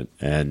instrument,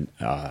 and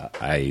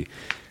I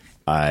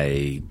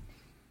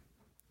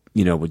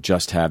would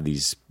just have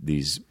these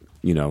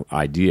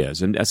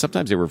ideas, and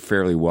sometimes they were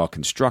fairly well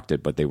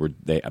constructed, but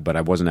but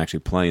I wasn't actually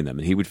playing them,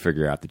 and he would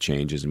figure out the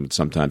changes and would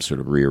sometimes sort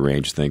of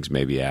rearrange things,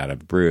 maybe add a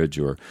bridge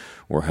or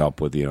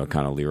help with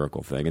kind of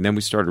lyrical thing, and then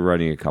we started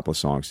writing a couple of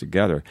songs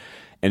together,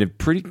 and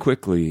pretty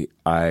quickly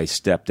I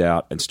stepped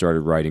out and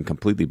started writing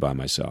completely by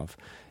myself.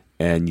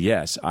 And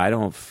yes, I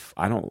don't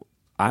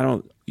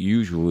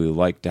usually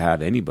like to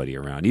have anybody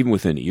around, even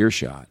within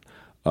earshot,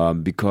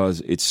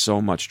 because it's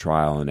so much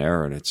trial and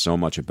error, and it's so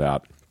much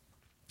about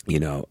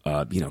kind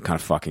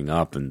of fucking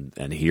up and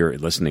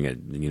listening it,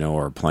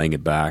 or playing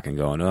it back and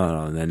going,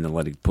 oh, and then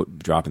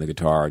dropping the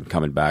guitar and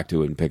coming back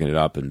to it and picking it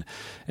up and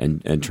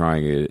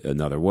trying it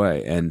another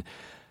way. And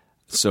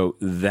so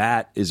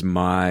that is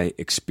my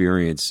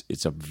experience.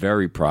 It's a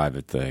very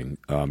private thing,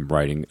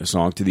 writing a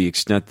song, to the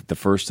extent that the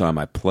first time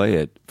I play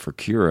it for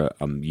Kira,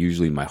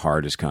 usually my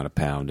heart is kind of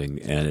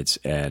pounding,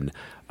 and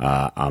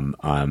I'm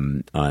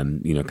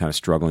kind of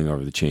struggling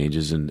over the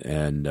changes,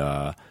 and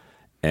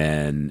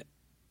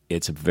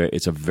it's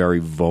a very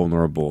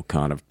vulnerable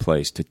kind of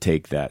place to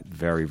take that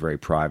very, very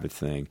private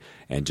thing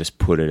and just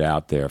put it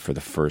out there for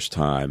the first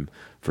time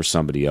for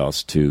somebody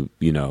else to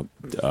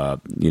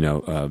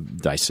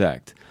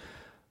dissect.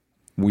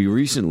 We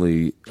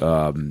recently,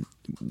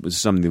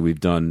 was something that we've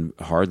done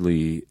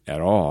hardly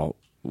at all,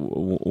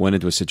 went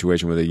into a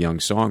situation with a young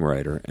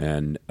songwriter,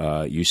 and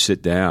you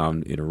sit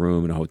down in a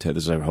room in a hotel.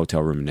 This is a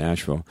hotel room in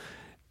Nashville,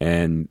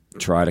 and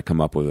try to come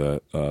up with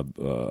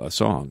a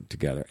song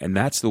together. And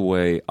that's the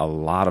way a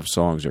lot of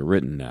songs are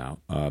written now.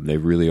 They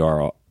really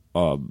are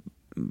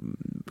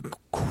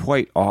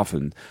quite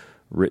often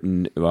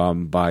written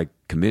by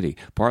committee,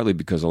 partly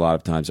because a lot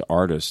of times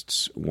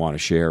artists want to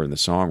share in the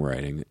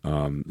songwriting.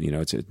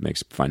 It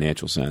makes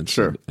financial sense.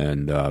 Sure.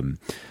 And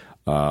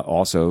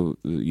also,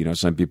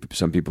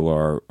 some people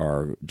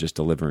are just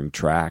delivering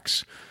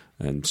tracks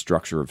and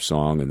structure of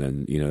song, and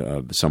then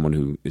someone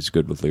who is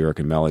good with lyric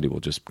and melody will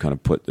just kind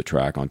of put the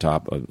track on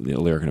top of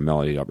lyric and a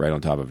melody up right on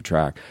top of a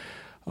track.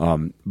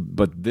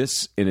 But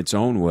this, in its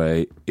own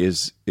way,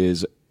 is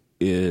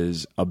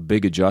a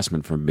big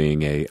adjustment from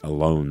being a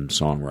lone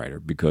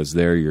songwriter, because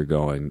there you're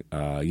going,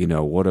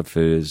 what if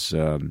it is,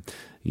 her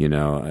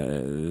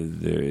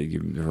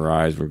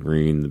eyes were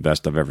green, the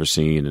best I've ever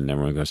seen, and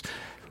everyone goes,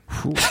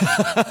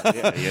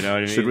 yeah, you know what I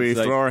mean? Should we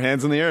throw our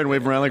hands in the air and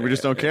wave around like we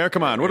just don't care?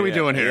 Come on, what are we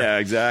doing here? Yeah,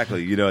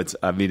 exactly. We'll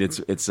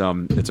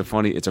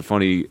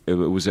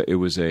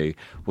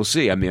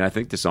see. I mean, I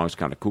think the song's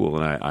kind of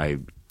cool,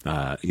 and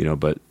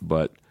but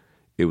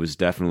it was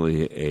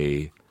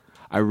definitely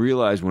I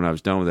realized when I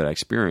was done with that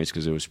experience,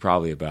 because it was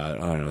probably about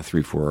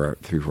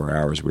 3-4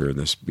 hours we were in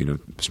this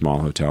small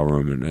hotel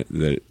room, and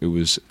that it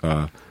was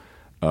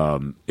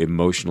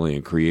emotionally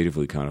and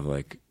creatively kind of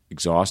like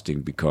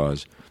exhausting,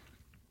 because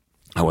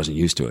I wasn't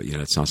used to it.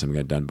 It's not something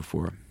I'd done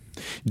before.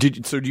 Do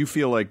you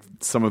feel like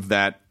some of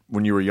that,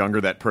 when you were younger,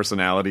 that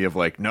personality of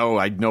like, no,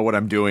 I know what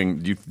I'm doing,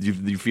 do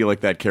you feel like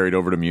that carried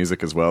over to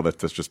music as well?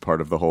 That's just part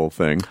of the whole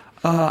thing?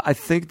 I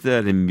think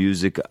that in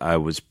music I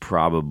was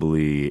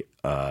probably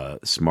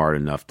smart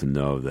enough to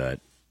know that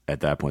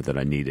at that point that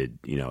I needed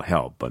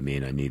help. I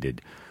mean, I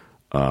needed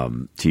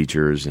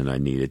teachers, and I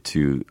needed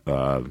to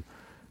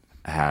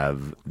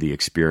have the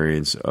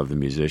experience of the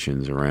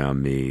musicians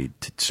around me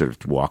to sort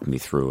of walk me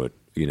through it,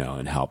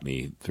 and help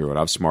me through it.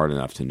 I was smart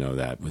enough to know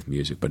that with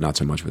music, but not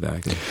so much with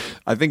acting.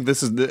 I think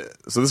this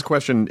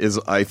question is,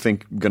 I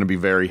think, going to be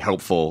very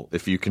helpful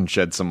if you can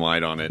shed some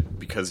light on it,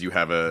 because you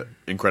have a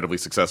incredibly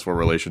successful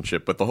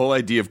relationship. But the whole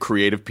idea of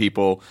creative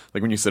people,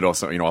 like when you said,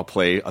 also, I'll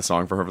play a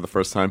song for her for the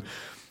first time.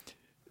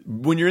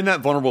 When you're in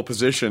that vulnerable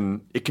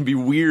position, it can be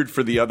weird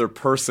for the other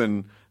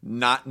person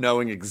not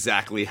knowing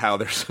exactly how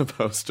they're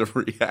supposed to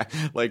react.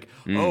 Like,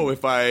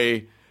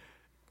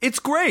 it's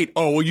great.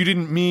 Oh, well, you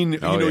didn't mean, you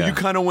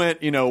kind of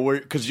went,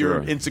 because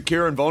you're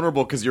insecure and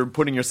vulnerable, because you're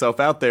putting yourself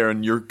out there,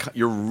 and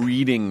you're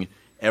reading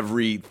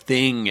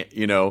everything,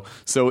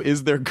 So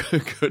is there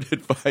good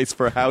advice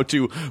for how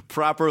to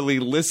properly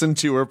listen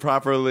to or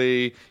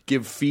properly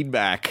give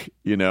feedback,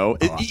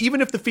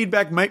 even if the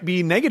feedback might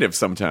be negative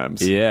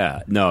sometimes? Yeah.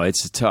 No,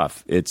 it's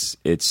tough. It's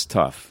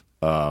tough.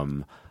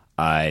 I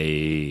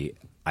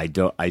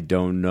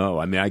don't know.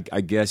 I mean,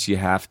 I guess you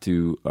have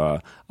to,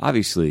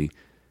 obviously,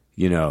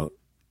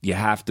 you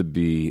have to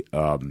be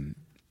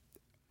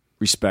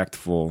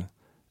respectful,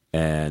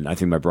 and I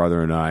think my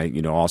brother and I,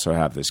 also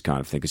have this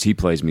kind of thing, because he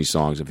plays me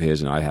songs of his,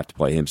 and I have to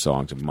play him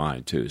songs of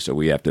mine too. So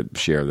we have to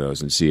share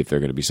those and see if they're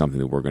going to be something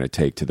that we're going to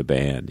take to the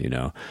band,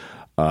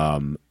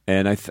 And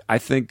I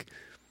think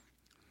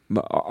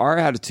our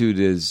attitude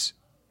is,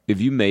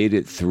 if you made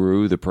it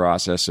through the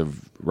process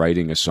of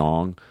writing a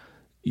song,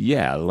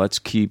 let's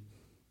keep,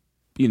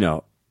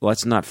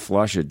 let's not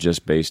flush it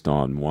just based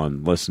on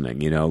one listening.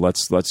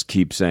 Let's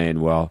keep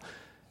saying, well,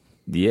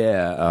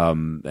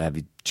 can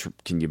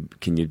you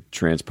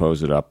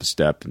transpose it up a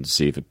step and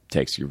see if it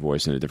takes your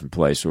voice in a different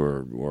place,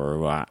 or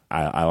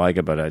I like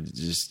it, but it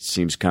just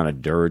seems kind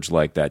of dirge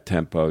like that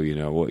tempo.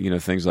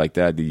 Things like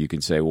that you can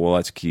say, well,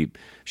 let's keep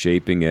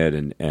shaping it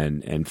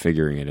and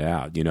figuring it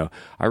out.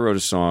 I wrote a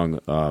song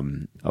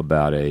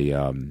about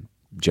a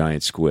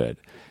giant squid.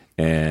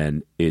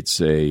 And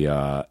it's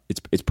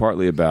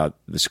partly about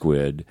the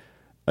squid,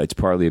 it's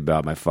partly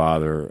about my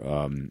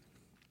father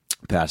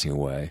passing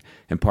away,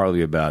 and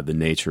partly about the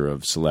nature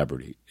of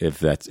celebrity.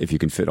 If you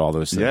can fit all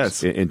those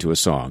things into a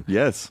song,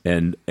 yes.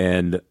 And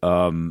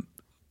the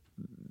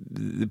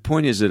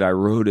point is that I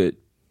wrote it.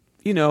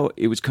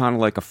 It was kind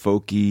of like a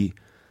folky,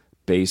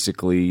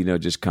 basically,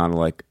 just kind of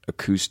like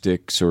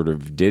acoustic sort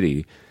of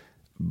ditty.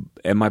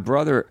 And my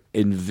brother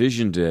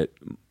envisioned it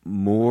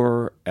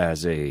more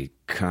as a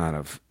kind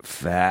of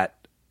fat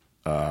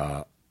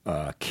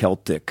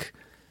Celtic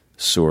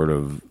sort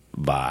of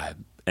vibe,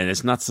 and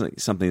it's not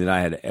something that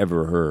I had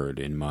ever heard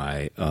in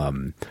my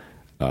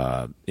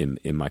in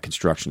my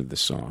construction of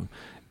this song,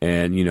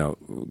 and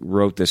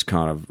wrote this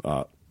kind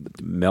of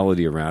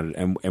melody around it,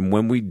 and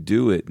when we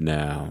do it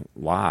now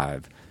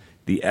live,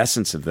 the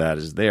essence of that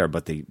is there,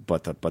 but the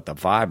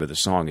vibe of the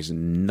song is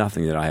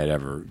nothing that I had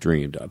ever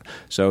dreamed of.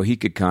 So he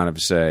could kind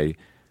of say,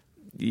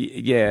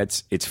 yeah,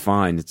 it's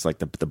fine. It's like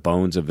the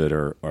bones of it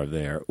are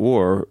there,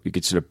 or you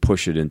could sort of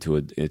push it into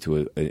a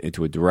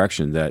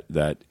direction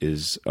that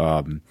is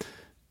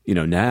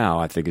now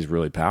I think is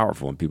really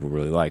powerful and people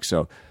really like.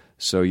 So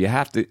you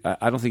have to.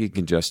 I don't think you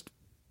can just.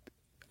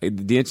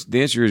 The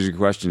answer to your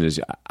question is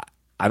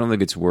I don't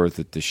think it's worth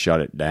it to shut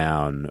it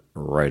down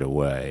right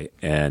away.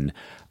 And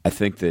I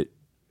think that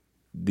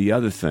the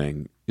other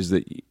thing is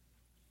that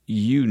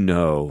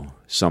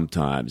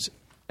sometimes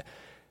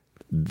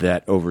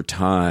that over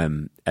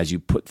time, as you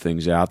put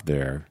things out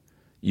there,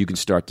 you can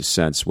start to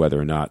sense whether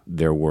or not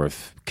they're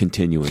worth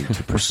continuing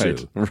to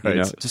pursue. Right.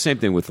 It's the same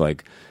thing with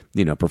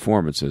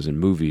performances and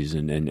movies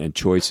and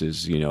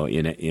choices,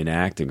 in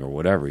acting or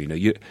whatever.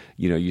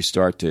 You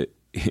start to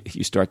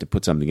you start to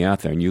put something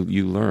out there, and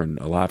you learn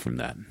a lot from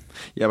that.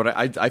 Yeah, but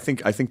I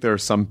think there are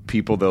some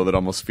people though that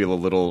almost feel a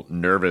little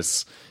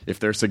nervous if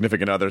their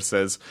significant other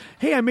says,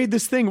 "Hey, I made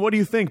this thing. What do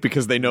you think?"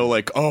 Because they know,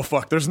 like, oh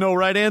fuck, there's no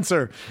right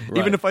answer. Right.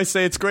 Even if I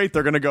say it's great,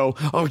 they're gonna go,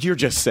 "Oh, you're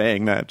just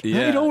saying that."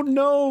 Yeah. I don't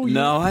know.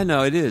 No, I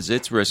know it is.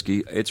 It's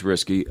risky. It's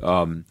risky.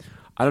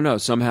 I don't know.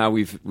 Somehow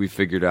we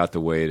figured out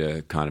the way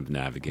to kind of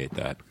navigate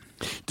that.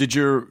 Did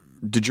your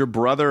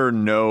brother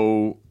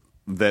know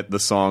that the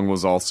song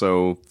was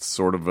also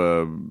sort of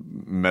a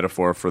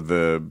metaphor for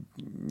the?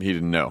 He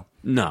didn't know.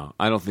 No,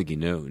 I don't think he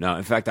knew. No,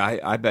 in fact,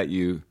 I bet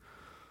you.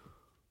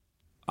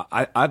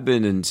 I've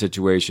been in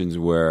situations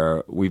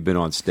where we've been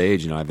on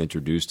stage and I've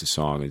introduced a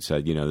song and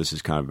said, this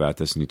is kind of about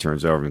this, and he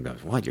turns over and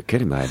goes, "What? You're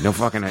kidding me? I had no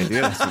fucking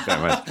idea." That's what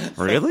that was.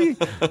 Really?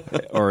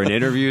 Or in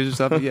interviews or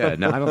something? Yeah.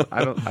 No,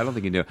 I don't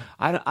think he knew.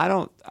 I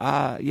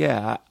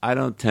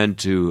don't tend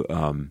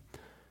to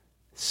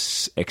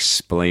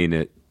explain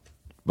it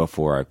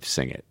before I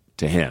sing it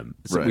to him.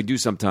 So Right. we do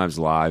sometimes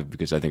live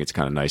because I think it's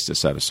kind of nice to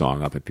set a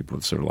song up and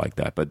people sort of like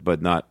that,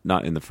 but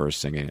not in the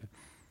first singing it.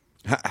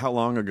 How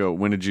long ago?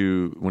 When did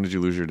you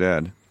lose your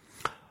dad?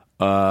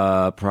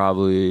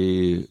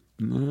 Probably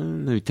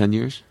maybe 10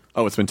 years.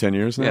 Oh, it's been 10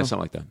 years now? Yeah,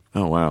 something like that.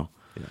 Oh, wow.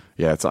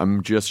 Yeah,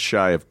 I'm just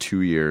shy of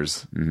 2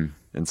 years. Mm-hmm.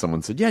 And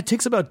someone said, yeah, it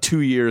takes about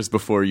 2 years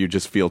before you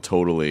just feel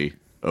totally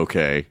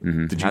okay.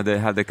 Mm-hmm. Did you?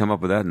 How'd they come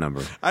up with that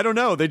number? I don't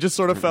know. They just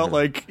sort of felt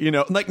like,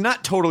 like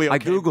not totally okay. I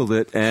Googled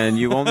it, and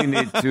you only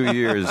need 2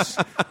 years.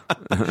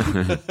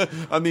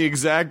 On the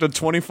exact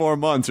 24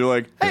 months, you're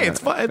like, hey,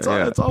 it's fine.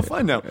 It's all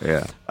fine now.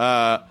 Yeah.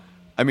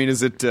 I mean,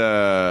 is it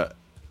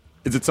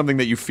something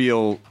that you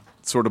feel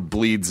sort of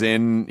bleeds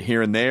in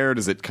here and there?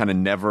 Does it kind of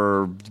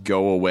never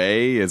go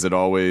away? Is it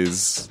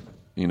always,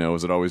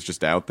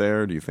 just out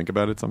there? Do you think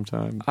about it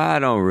sometimes? I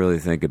don't really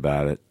think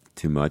about it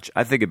too much.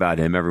 I think about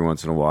him every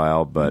once in a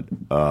while, but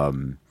I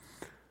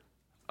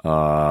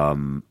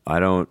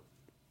don't.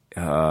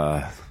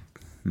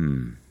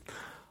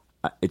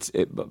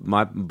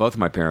 Both of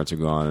my parents are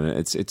gone, and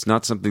it's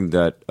not something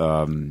that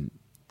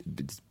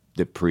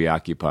that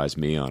preoccupies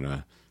me on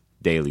a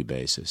daily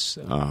basis.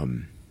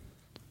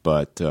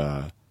 But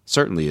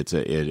certainly, it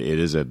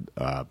is a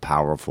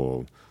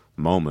powerful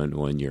moment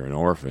when you're an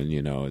orphan.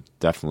 It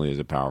definitely is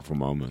a powerful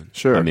moment.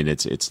 Sure. I mean,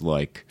 it's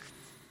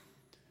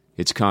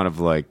kind of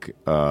like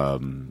I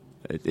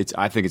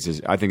think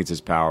it's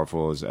as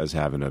powerful as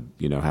having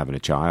a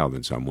child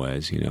in some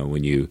ways.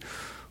 When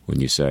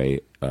you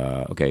say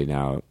okay,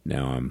 now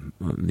I'm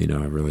I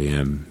really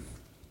am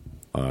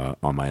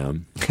on my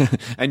own.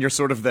 And you're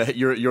sort of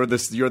you're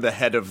the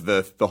head of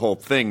the whole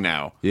thing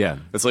now. Yeah.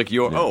 It's like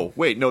oh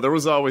wait, no, there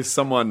was always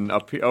someone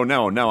up here. Oh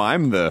no, now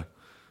I'm the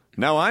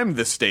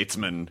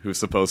statesman who's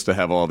supposed to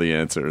have all the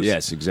answers.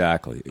 Yes,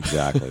 exactly.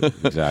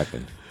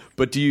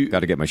 But do you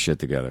got to get my shit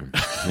together?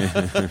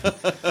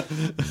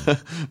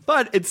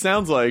 But it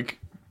sounds like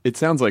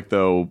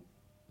though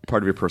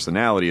part of your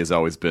personality has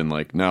always been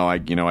like, no, I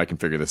can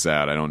figure this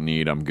out.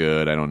 I'm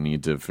good. I don't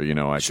need to,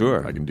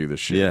 I can do this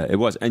shit. Yeah, it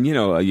was. And,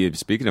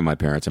 speaking of my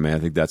parents, I mean, I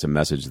think that's a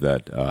message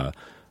that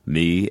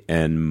me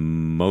and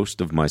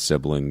most of my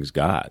siblings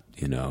got,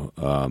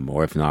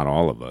 or if not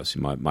all of us.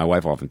 My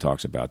wife often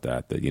talks about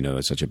that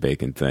it's such a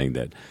bacon thing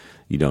that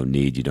you don't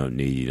need.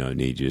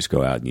 You just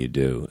go out and you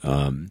do.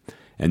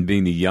 And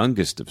being the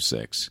youngest of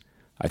six,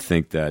 I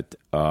think that,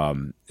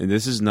 and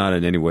this is not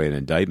in any way an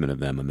indictment of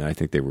them. I mean, I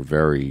think they were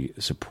very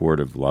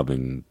supportive,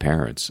 loving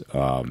parents,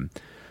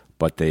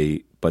 but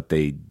they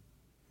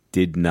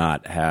did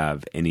not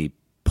have any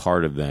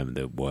part of them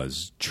that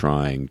was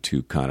trying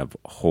to kind of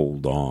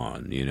hold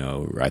on.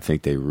 I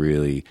think they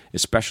really,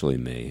 especially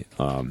me.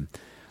 I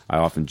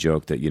often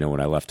joke that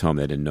when I left home,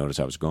 they didn't notice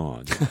I was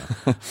gone.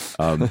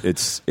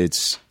 That's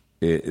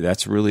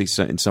really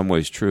in some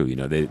ways true.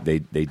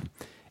 They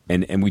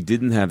and we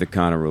didn't have the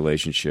kind of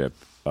relationship.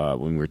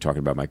 When we were talking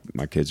about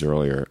my kids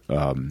earlier,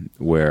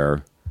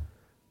 where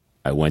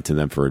I went to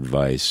them for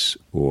advice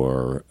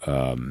or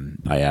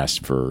I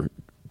asked for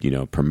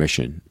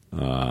permission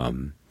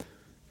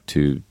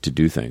to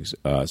do things.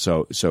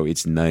 So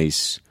it's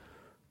nice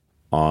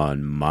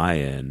on my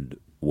end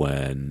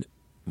when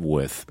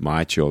with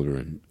my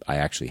children I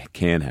actually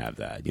can have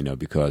that,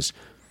 because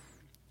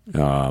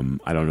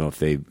I don't know if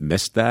they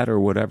missed that or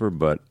whatever,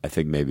 but I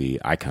think maybe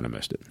I kind of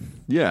missed it.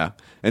 Yeah.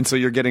 And so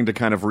you're getting to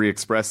kind of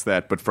re-express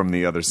that, but from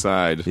the other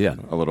side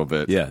a little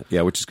bit.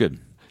 Yeah, which is good.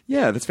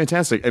 Yeah, that's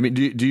fantastic. I mean,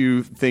 do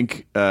you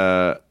think,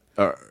 do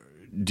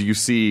you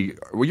see,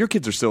 well, your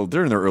kids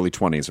they're in their early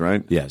 20s,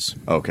 right? Yes.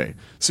 Okay.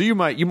 So you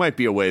might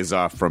be a ways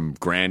off from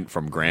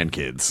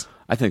grandkids.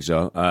 I think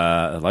so.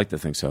 I like to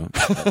think so.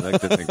 I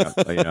like to think,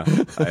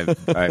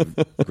 I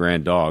have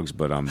grand dogs,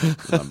 but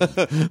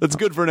That's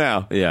good for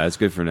now. Yeah, it's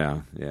good for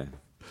now. Yeah.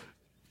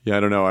 Yeah,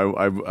 I don't know.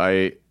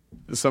 I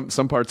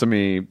some parts of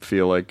me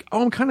feel like,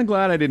 I'm kind of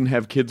glad I didn't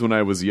have kids when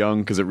I was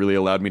young because it really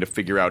allowed me to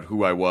figure out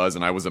who I was,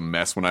 and I was a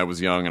mess when I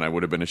was young, and I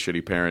would have been a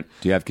shitty parent.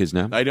 Do you have kids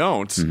now? I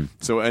don't. Mm-hmm.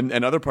 So,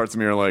 and other parts of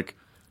me are like,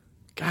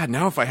 God,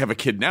 now if I have a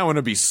kid now, I'm going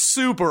to be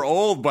super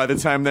old by the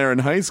time they're in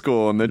high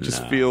school. And that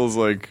just feels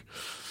like,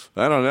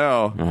 I don't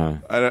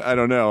know. I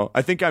don't know.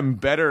 I think I'm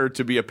better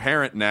to be a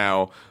parent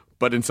now.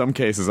 But in some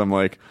cases, I'm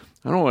like,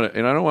 I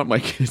don't want my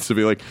kids to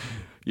be like,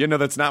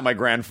 that's not my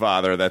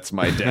grandfather. That's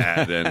my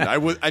dad.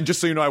 And just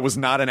so you know, I was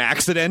not an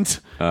accident.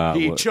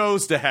 He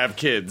chose to have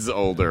kids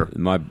older.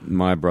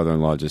 My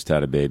brother-in-law just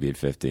had a baby at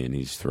 50, and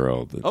he's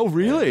thrilled. Oh,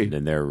 really?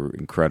 And they're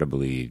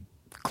incredibly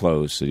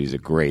close, and he's a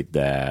great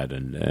dad.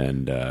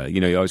 And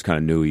you always kind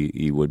of knew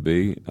he would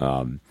be.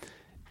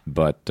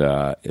 But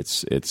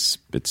it's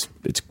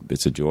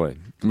a joy.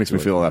 It makes me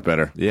feel a lot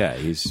better. Yeah,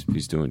 he's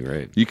doing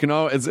great. You can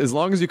as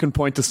long as you can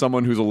point to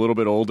someone who's a little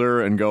bit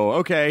older and go,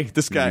 okay,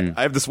 this guy,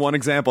 I have this one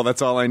example.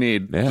 That's all I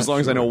need. Yeah, as long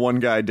as I know one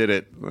guy did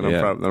it,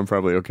 then I'm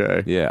probably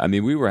okay. Yeah, I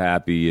mean, we were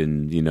happy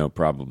and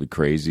probably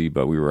crazy,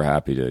 but we were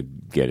happy to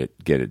get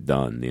it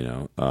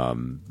done.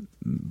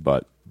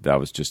 But that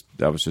was just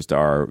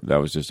our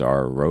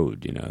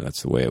road.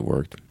 That's the way it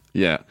worked.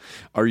 Yeah.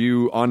 Are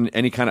you on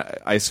any kind of...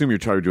 I assume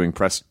you're doing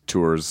press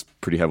tours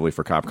pretty heavily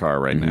for Cop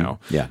Car right now.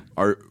 Yeah.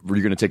 Were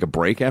you going to take a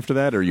break after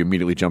that, or are you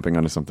immediately jumping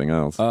onto something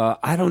else?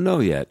 I don't know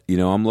yet.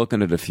 I'm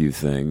looking at a few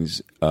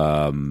things.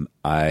 I'm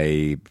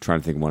trying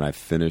to think when I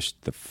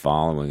finished the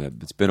following.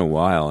 It's been a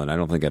while, and I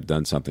don't think I've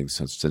done something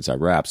since I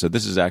wrapped. So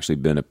this has actually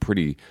been a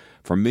pretty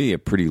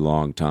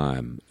long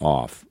time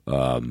off.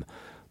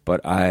 But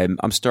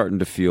I'm starting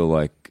to feel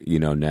like,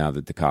 now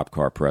that the Cop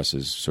Car press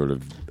is sort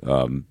of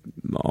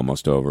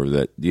almost over,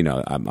 that,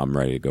 I'm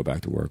ready to go back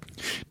to work.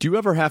 Do you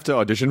ever have to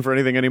audition for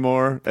anything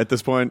anymore at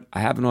this point? I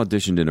haven't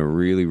auditioned in a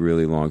really,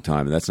 really long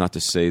time. And that's not to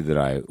say that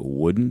I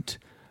wouldn't,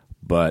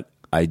 but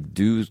I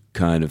do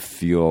kind of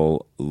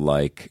feel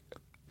like,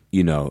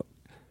 how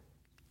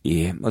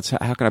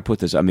can I put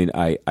this? I mean,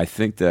 I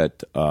think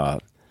that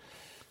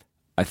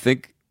I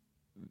think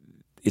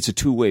it's a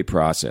two-way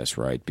process,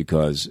 right?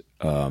 Because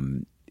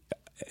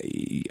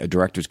a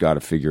director's got to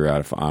figure out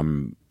if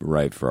I'm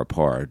right for a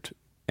part,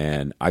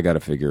 and I got to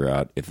figure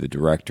out if the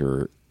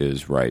director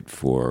is right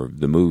for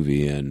the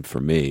movie and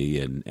for me,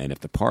 and if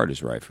the part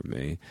is right for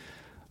me.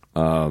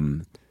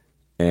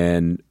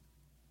 And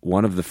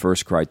one of the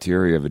first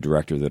criteria of a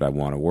director that I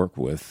want to work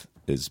with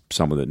is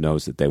someone that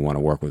knows that they want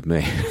to work with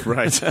me.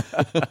 Right.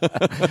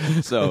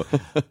 So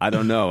I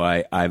don't know.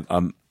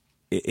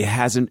 It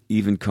hasn't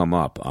even come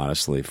up,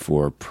 honestly,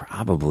 for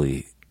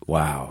probably...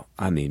 Wow.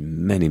 I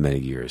mean, many, many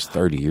years,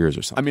 30 years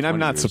or something. I mean, I'm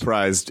not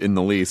surprised in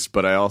the least,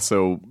 but I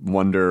also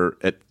wonder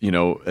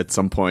at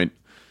some point,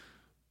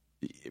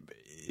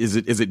 is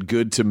it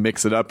good to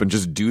mix it up and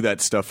just do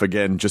that stuff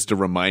again, just to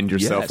remind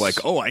yourself, Yes.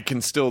 like, oh, I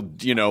can still,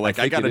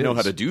 I got to know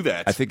how to do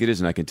that. I think it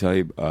is. And I can tell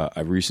you, I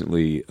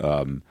recently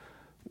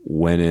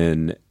went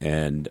in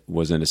and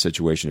was in a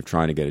situation of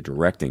trying to get a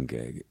directing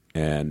gig.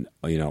 And,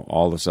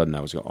 all of a sudden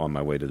I was on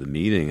my way to the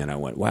meeting and I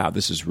went, wow,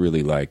 this is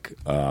really like,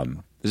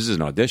 this is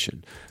an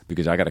audition,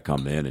 because I got to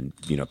come in and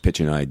pitch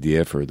an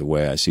idea for the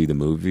way I see the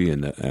movie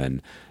and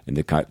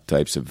the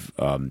types of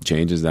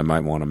changes that I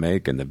might want to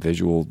make and the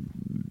visual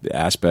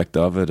aspect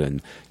of it,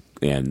 and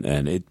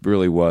it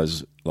really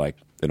was like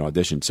an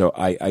audition. So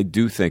I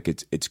do think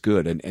it's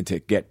good, and to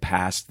get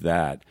past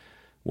that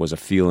was a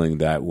feeling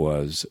that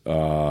was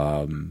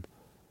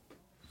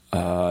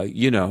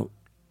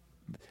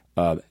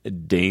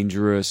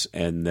dangerous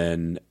and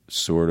then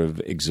sort of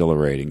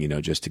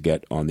exhilarating, just to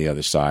get on the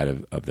other side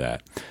of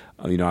that.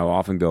 I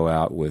often go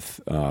out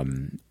with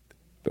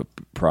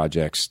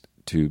projects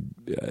to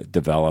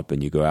develop,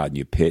 and you go out and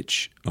you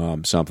pitch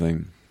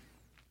something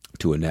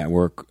to a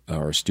network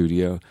or a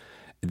studio.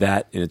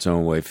 That in its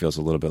own way feels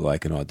a little bit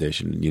like an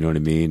audition. You know what I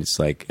mean? It's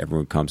like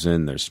everyone comes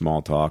in, there's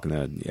small talk, and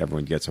then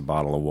everyone gets a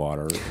bottle of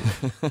water.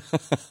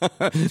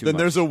 Then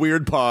there's a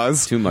weird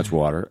pause. Too much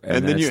water.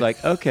 And then it's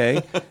like,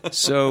 okay,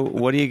 so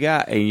what do you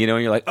got? And, and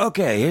you're like,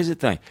 okay, here's the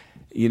thing.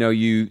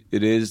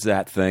 It is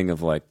that thing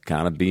of like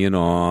kind of being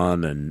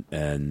on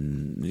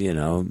and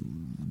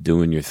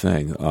doing your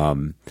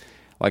thing.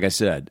 Like I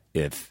said,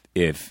 if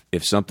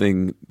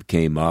something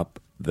came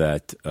up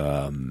that,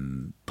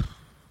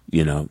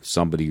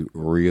 somebody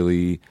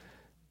really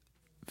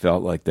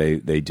felt like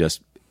they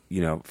just,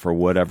 for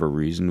whatever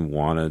reason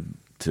wanted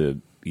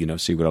to,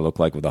 see what I look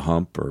like with a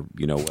hump or,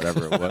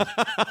 whatever it was.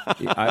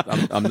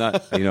 I'm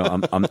not,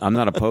 I'm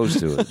not opposed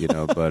to it,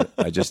 but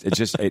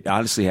it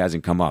honestly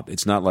hasn't come up.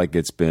 It's not like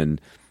it's been,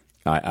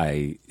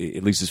 I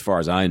at least as far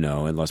as I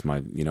know, unless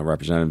my,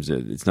 representatives,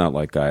 it's not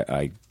like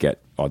I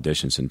get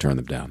auditions and turn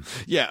them down.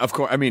 Yeah, of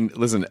course. I mean,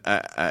 listen,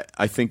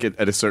 I think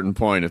at a certain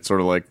point, it's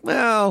sort of like,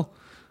 well,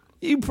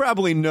 you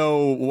probably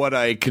know what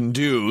I can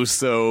do,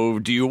 so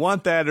do you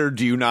want that or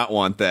do you not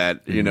want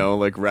that?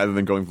 Mm-hmm. Rather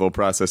than going through the whole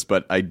process.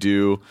 But I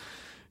do,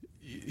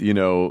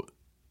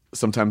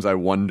 sometimes I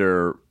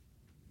wonder,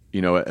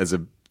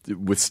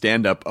 with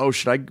stand up,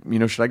 should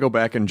I go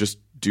back and just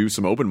do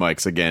some open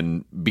mics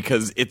again?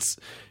 Because it's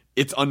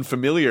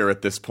unfamiliar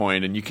at this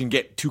point, and you can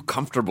get too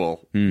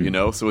comfortable,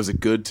 So is it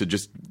good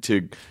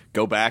to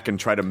go back and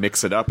try to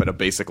mix it up at a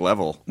basic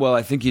level? Well,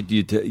 I think you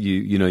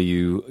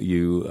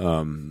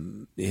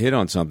hit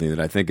on something that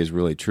I think is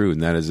really true,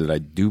 and that is that I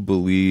do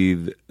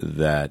believe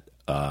that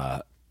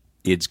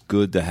it's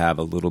good to have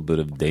a little bit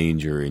of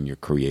danger in your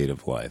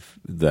creative life,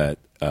 that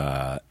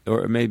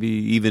or maybe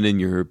even in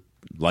your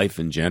life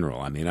in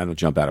general. I mean, I don't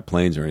jump out of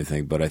planes or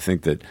anything, but I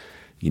think that,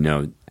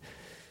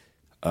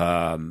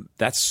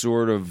 that's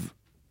sort of,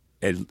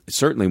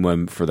 certainly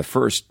when for the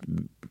first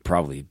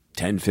probably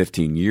 10,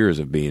 15 years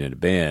of being in a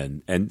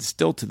band, and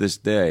still to this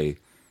day,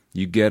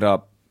 you get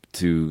up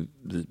to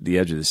the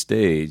edge of the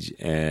stage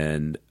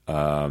and,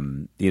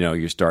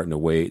 you're starting to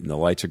wait and the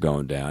lights are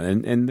going down.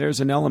 And there's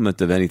an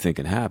element of anything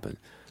can happen.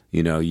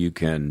 You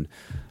can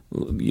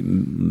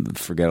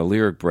forget a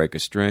lyric, break a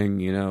string,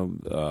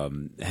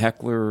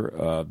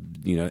 heckler,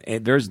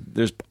 and there's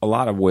a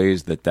lot of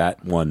ways that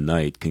one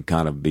night can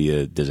kind of be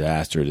a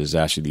disaster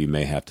that you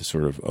may have to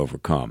sort of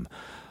overcome.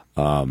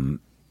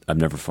 I've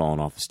never fallen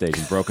off the stage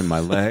and broken my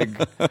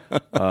leg,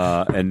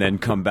 and then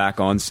come back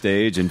on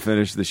stage and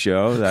finish the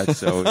show.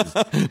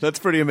 That's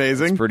pretty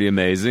amazing. It's pretty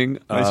amazing.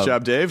 Nice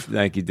job, Dave.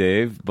 Thank you,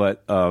 Dave.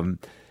 But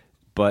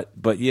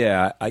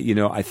yeah,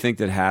 I think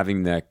that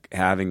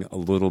having a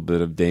little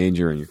bit of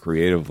danger in your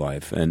creative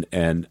life,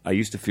 and I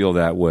used to feel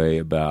that way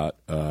about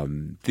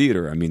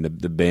theater. I mean,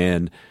 the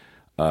band,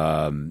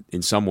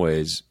 in some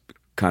ways,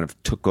 kind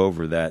of took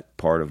over that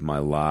part of my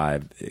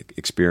live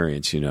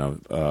experience.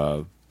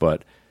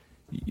 But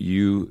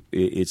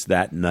it's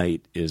that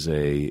night is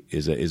a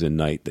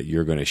night that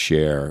you're going to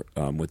share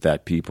with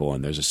that people,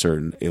 and there's a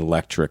certain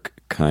electric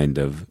kind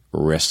of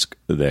risk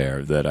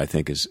there that I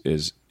think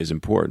is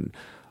important.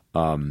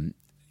 A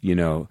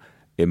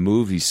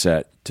movie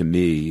set to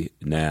me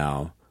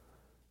now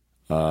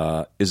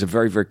is a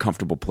very, very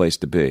comfortable place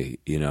to be.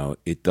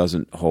 It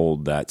doesn't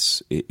hold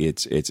it's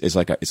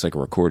like a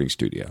recording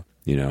studio.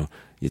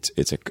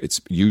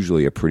 It's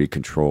usually a pretty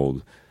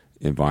controlled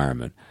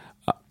environment.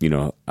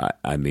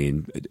 I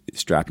mean,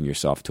 strapping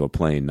yourself to a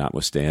plane,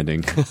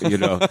 notwithstanding,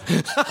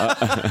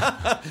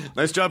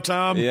 Nice job,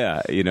 Tom.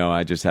 Yeah,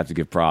 I just have to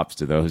give props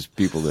to those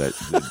people that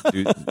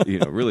do,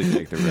 really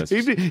take the risks.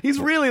 He's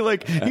really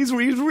like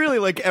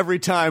every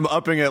time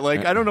upping it.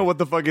 Like, I don't know what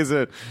the fuck is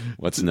it.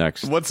 What's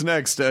next?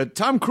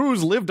 Tom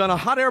Cruise lived on a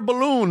hot air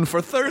balloon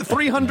for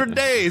 300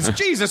 days.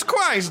 Jesus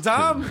Christ,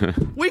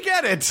 Tom. We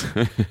get it.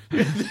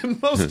 The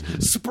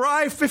most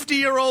spry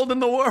 50-year-old in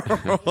the world.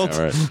 All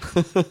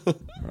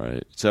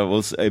right.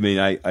 So I mean,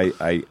 I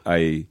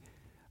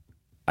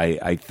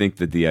think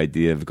that the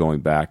idea of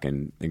going back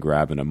and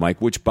grabbing a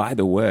mic, which, by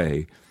the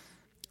way,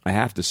 I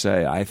have to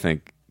say, I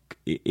think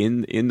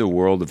in the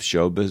world of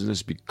show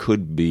business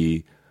could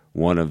be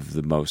one of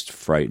the most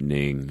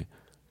frightening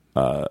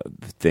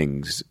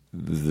things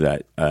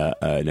that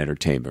an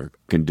entertainer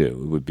can do.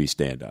 It would be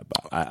stand up.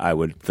 I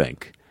would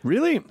think.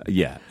 Really?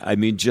 Yeah. I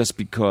mean, just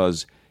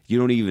because you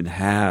don't even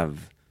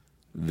have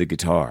the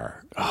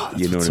guitar. Oh,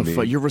 you know what I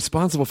mean? You're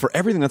responsible for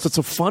everything. That's what's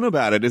so fun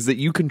about it, is that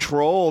you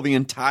control the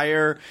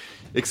entire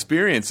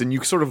experience and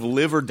you sort of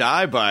live or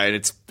die by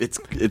it. It's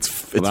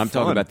I'm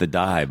talking about the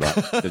die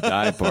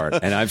part,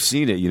 and I've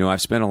seen it.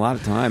 I've spent a lot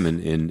of time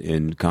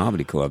in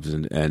comedy clubs,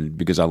 and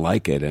because I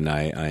like it and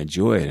I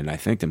enjoy it, and I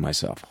think to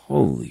myself,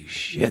 holy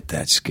shit,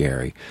 that's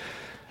scary.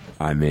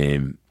 I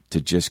mean,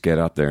 to just get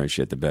up there and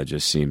shit the bed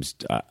just seems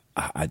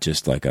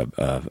just like it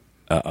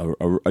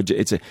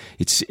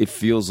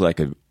feels like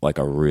a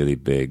really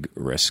big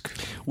risk.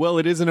 Well,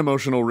 it is an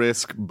emotional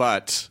risk,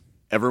 but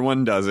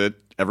everyone does it.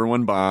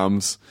 Everyone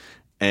bombs.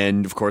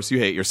 And of course you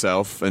hate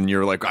yourself and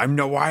you're like,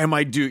 why am I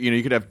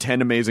you could have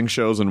 10 amazing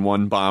shows and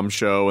one bomb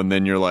show. And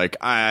then you're like,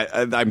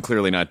 I'm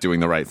clearly not doing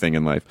the right thing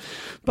in life.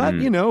 But,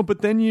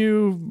 but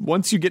then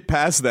once you get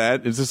past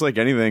that, it's just like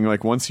anything.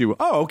 Like once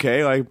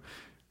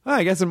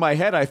I guess in my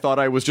head, I thought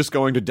I was just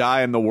going to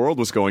die and the world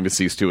was going to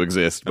cease to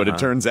exist. But it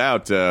turns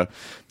out the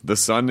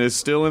sun is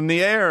still in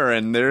the air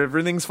and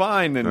everything's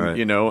fine. And, right.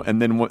 And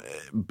then,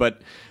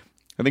 but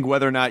I think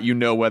whether or not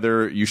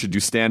whether you should do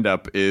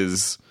stand-up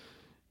is,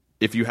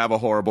 if you have a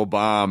horrible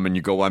bomb and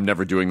you go, well, I'm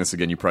never doing this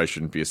again, you probably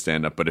shouldn't be a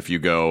stand-up. But if you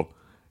go,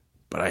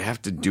 but I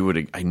have to do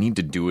it, I need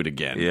to do it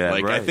again. Yeah,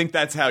 right. I think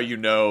that's how you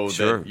know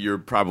that you're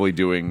probably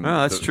doing.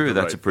 No, that's true.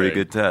 That's a pretty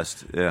good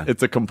test. Yeah,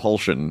 it's a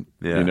compulsion.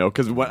 Yeah,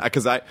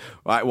 because I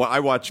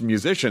watch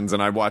musicians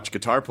and I watch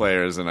guitar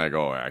players and I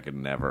go, I could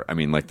never. I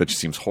mean, like that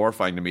just seems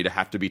horrifying to me to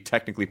have to be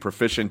technically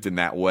proficient in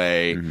that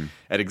way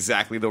at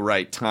exactly the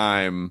right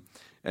time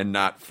and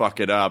not fuck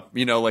it up.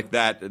 Like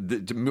that.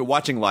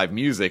 Watching live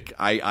music,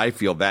 I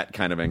feel that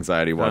kind of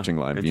anxiety watching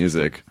live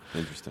music.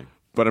 Interesting.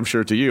 But I'm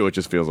sure to you, it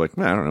just feels like,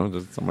 I don't know,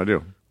 that's something I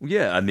do.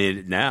 Yeah, I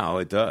mean, now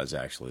it does,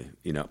 actually.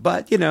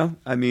 But,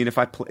 I mean, if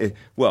I play...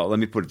 Well, let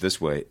me put it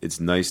this way. It's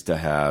nice to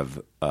have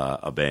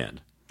a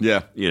band.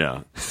 Yeah.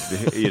 I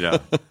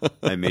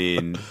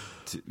mean,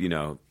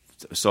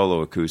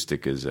 solo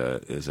acoustic is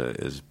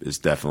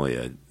definitely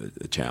a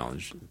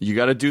challenge. You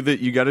got to do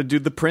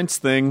the Prince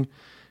thing.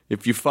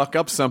 If you fuck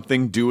up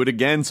something, do it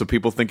again so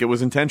people think it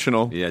was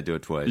intentional. Yeah, do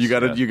it twice. You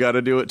got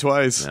to do it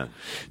twice. Yeah.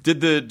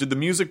 Did the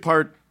music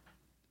part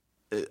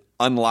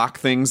unlock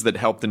things that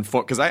helped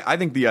inform? Because I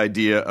think the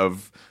idea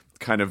of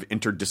kind of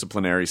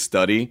interdisciplinary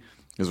study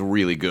is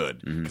really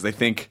good because I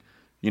think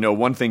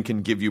one thing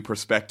can give you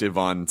perspective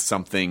on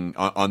something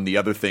on the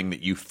other thing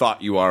that you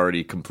thought you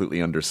already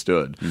completely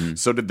understood.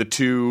 So did the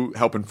two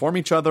help inform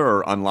each other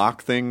or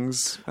unlock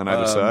things on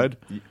either side?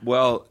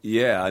 Well,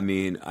 yeah. I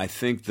mean, I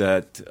think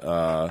that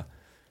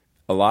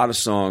a lot of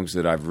songs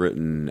that I've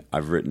written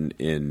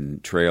in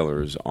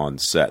trailers on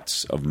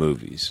sets of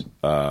movies.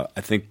 I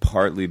think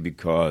partly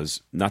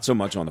because, not so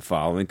much on the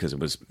following, because it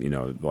was,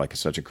 like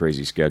such a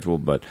crazy schedule,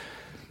 but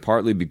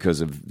partly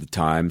because of the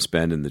time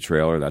spent in the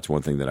trailer. That's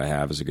one thing that I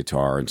have is a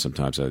guitar and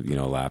sometimes a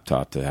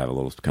laptop to have a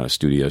little kind of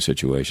studio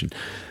situation.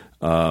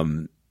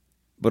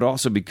 But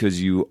also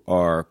because you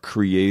are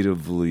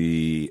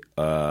creatively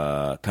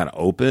kind of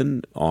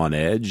open, on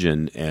edge,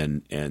 and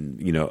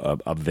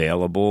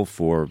available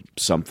for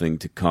something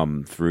to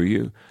come through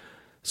you.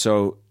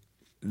 So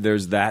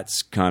there's that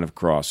kind of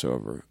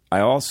crossover. I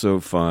also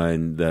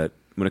find that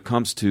when it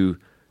comes to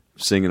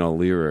singing a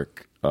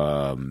lyric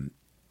in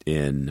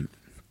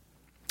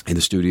the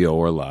studio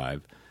or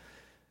live,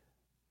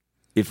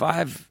 if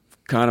I've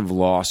kind of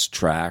lost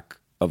track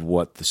of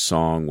what the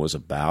song was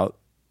about,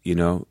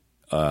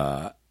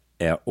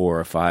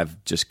 or if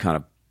I've just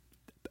if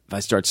I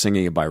start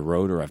singing it by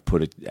rote or I've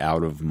put it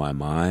out of my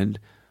mind,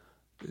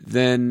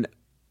 then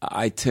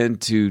I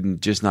tend to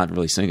just not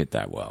really sing it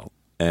that well.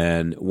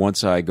 And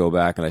once I go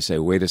back and I say,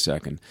 wait a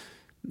second,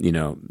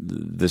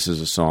 this is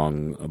a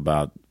song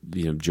about,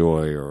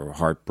 joy or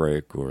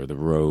heartbreak or the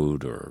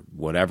road or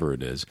whatever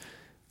it is,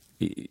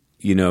 the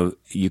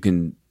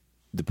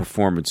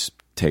performance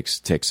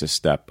takes a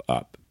step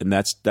up. And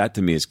that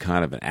to me is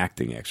kind of an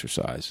acting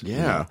exercise.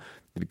 Yeah.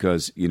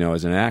 Because,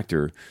 as an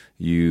actor,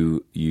 for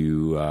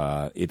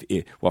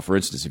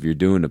instance, if you're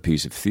doing a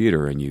piece of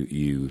theater and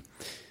you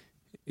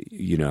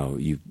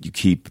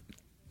keep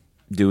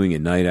doing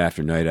it night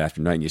after night after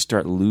night, and you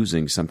start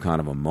losing some kind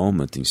of a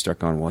moment, and you start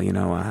going, well,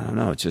 I don't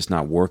know, it's just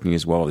not working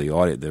as well. The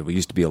audience, there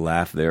used to be a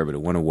laugh there, but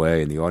it went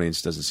away, and the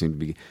audience doesn't seem to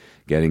be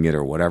getting it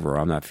or whatever.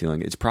 I'm not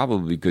feeling it. It's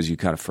probably because you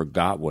kind of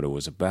forgot what it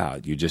was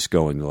about. You're just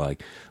going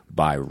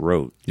by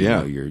rote.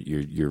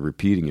 You're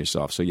repeating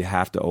yourself. So you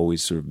have to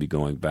always sort of be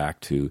going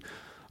back to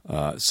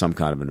some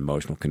kind of an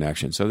emotional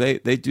connection. So they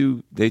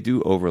do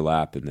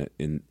overlap in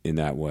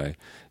that way.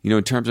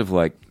 In terms of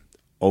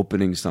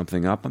opening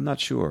something up, I'm not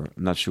sure.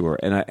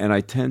 And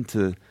I tend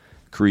to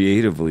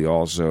creatively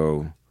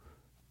also,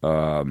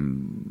 I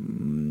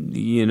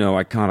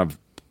kind of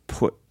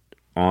put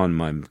on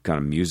my kind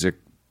of music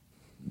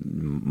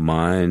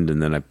mind,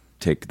 and then I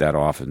take that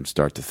off and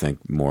start to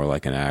think more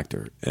like an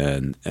actor.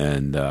 And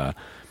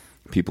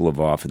people have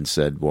often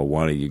said, well,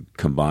 why don't you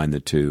combine the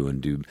two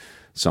and do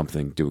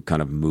a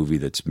kind of movie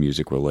that's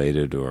music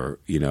related, or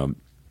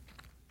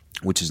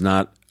which is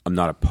I'm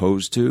not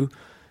opposed to,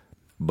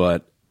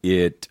 but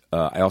I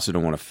also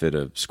don't want to fit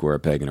a square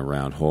peg in a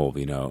round hole.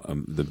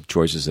 The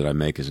choices that I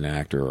make as an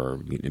actor are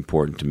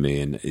important to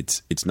me, and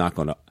it's not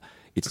going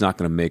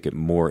to make it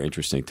more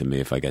interesting to me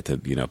if I get to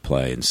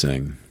play and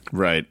sing.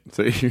 Right.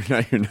 So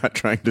you're not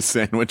trying to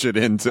sandwich it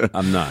into.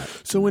 I'm not.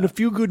 So in A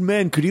Few Good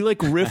Men, could he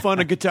riff on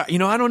a guitar?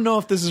 I don't know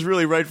if this is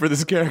really right for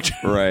this character.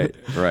 Right.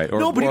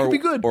 No, but it could be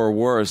good. Or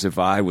worse, if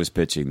I was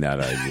pitching that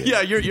idea.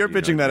 Yeah, you're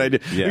pitching that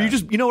idea. Yeah. Or you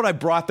just, what, I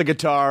brought the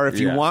guitar. If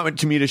you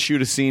want me to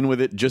shoot a scene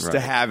with it, just to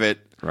have it.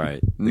 Right.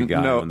 The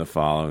guy on the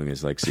following is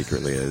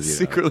secretly a great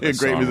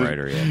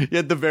songwriter. Musician. Yeah,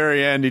 at the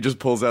very end, he just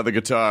pulls out the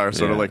guitar,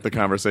 sort of like the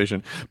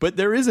conversation. But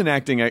there is an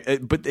acting,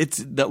 but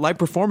it's that live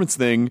performance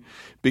thing,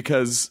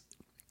 because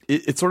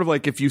it's sort of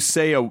like if you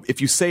say a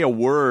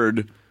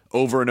word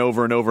over and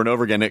over and over and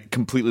over again, it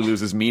completely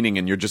loses meaning,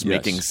 and you're just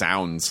making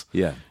sounds.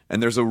 Yeah.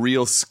 And there's a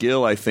real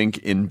skill, I think,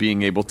 in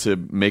being able to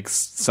make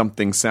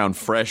something sound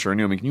fresh or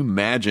new. I mean, can you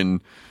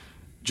imagine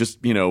just,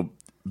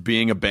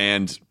 being a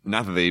band,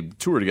 not that they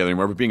tour together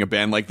anymore, but being a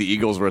band like the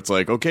Eagles, where it's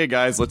like, okay,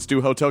 guys, let's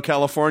do Hotel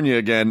California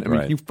again. I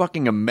mean, you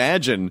fucking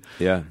imagine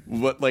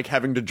what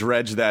having to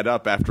dredge that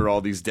up after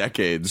all these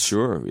decades.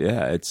 Sure,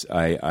 yeah. It's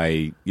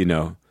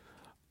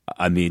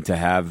to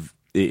have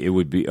it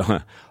would be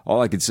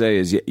all I could say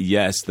is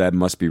yes, that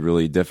must be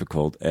really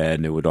difficult,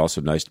 and it would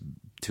also nice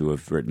to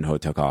have written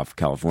Hotel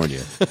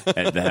California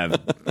and to have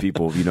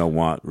people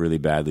want really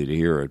badly to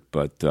hear it,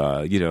 but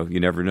you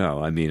never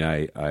know. I mean,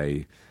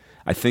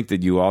 I think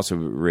that you also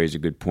raise a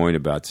good point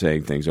about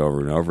saying things over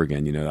and over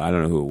again. I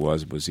don't know who it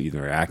was. It was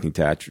either an acting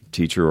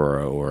teacher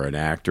or an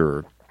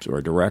actor or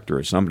a director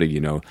or somebody,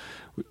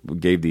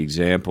 gave the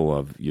example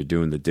of you're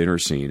doing the dinner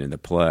scene in the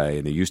play,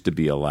 and there used to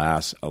be a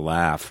laugh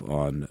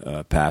on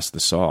Pass the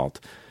Salt,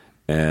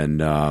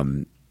 and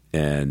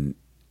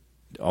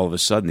all of a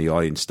sudden the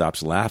audience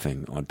stops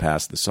laughing on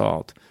Pass the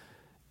Salt,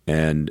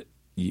 and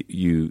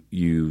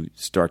you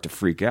start to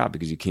freak out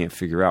because you can't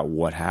figure out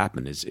what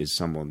happened. Is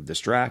someone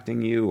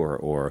distracting you,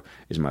 or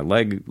is my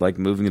leg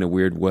moving in a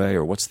weird way,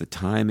 or what's the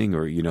timing,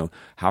 or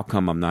how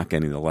come I'm not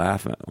getting the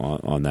laugh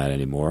on that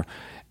anymore?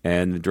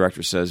 And the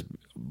director says,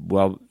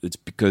 well, it's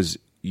because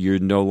you're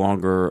no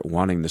longer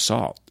wanting the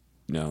salt.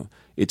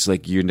 it's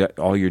like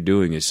all you're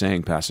doing is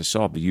saying pass the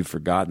salt, but you've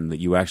forgotten that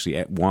you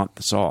actually want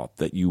the salt,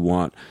 that you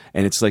want.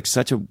 And it's like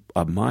such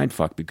a mind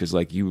fuck, because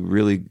like you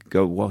really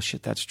go, well,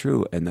 shit, that's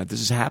true. And that this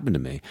has happened to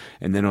me.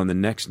 And then on the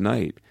next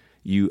night,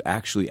 you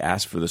actually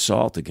ask for the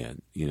salt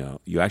again. You know,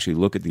 you actually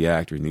look at the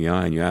actor in the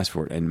eye and you ask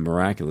for it, and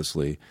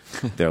miraculously,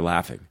 they're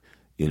laughing.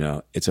 You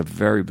know, it's a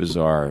very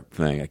bizarre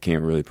thing. I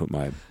can't really put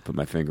my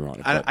finger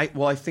on it.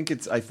 I think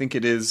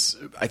it is.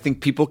 I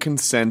think people can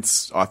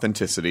sense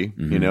authenticity.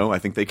 You know, I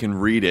think they can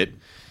read it,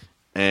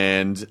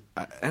 and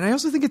I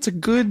also think it's a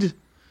good.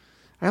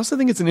 I also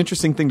think it's an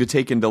interesting thing to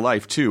take into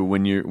life too.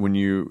 When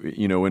you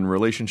in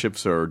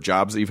relationships or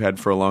jobs that you've had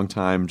for a long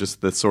time,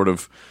 just the sort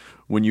of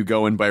when you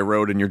go in by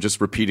road and you're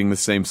just repeating the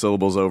same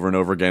syllables over and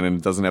over again and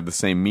it doesn't have the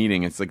same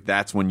meaning, it's like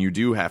that's when you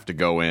do have to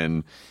go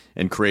in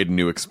and create a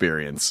new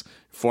experience,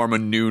 form a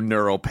new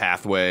neural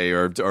pathway,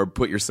 or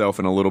put yourself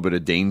in a little bit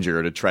of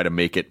danger to try to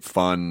make it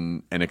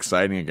fun and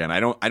exciting again. I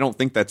don't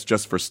think that's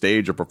just for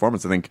stage or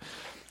performance. I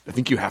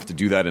think you have to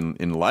do that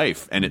in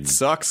life, and it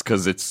sucks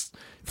because it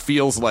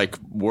feels like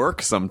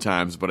work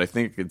sometimes, but I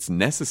think it's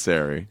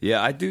necessary.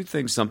 Yeah, I do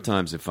think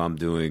sometimes if I'm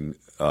doing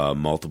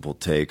multiple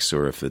takes,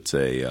 or if it's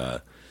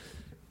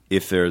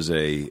if there's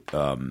a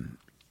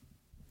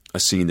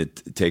scene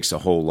that takes a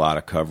whole lot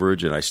of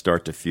coverage, and I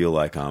start to feel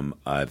like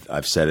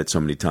I've said it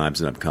so many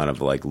times, and I'm kind of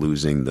like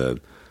losing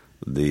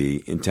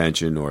the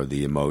intention or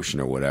the emotion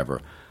or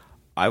whatever,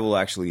 I will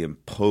actually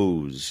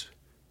impose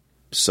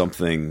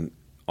something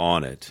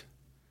on it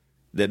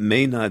that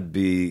may not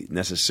be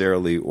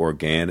necessarily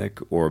organic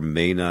or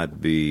may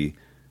not be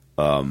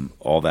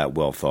all that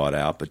well thought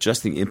out, but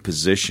just the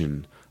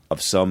imposition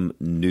of some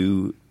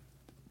new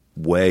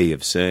way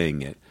of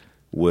saying it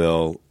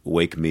will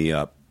wake me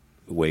up,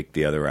 wake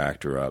the other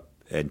actor up,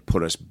 and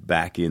put us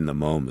back in the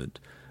moment.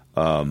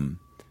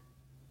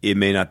 It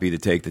may not be the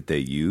take that they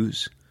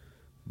use,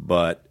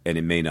 and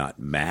it may not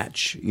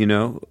match,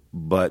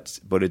 but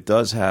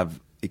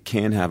it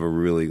can have a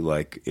really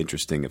like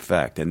interesting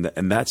effect, and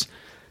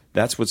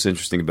that's what's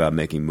interesting about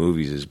making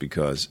movies, is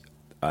because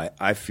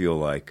I feel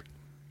like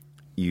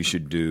you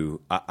should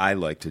I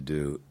like to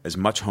do as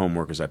much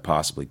homework as I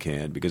possibly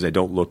can, because I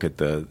don't look at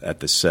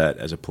the set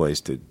as a place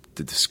to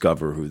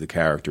discover who the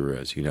character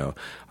is.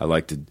 I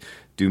like to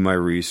do my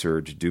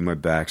research, do my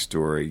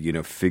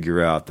backstory,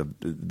 figure out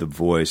the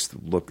voice,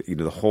 look,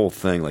 the whole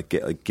thing,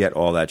 like get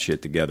all that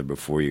shit together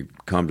before you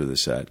come to the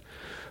set.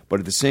 But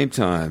at the same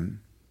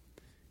time,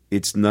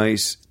 it's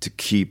nice to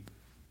keep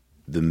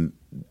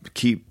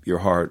your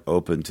heart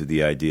open to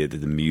the idea that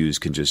the muse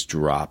can just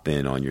drop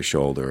in on your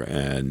shoulder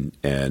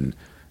and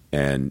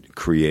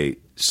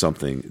create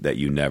something that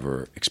you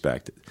never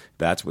expected.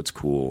 That's what's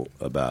cool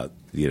about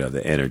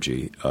the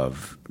energy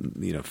of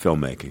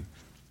filmmaking.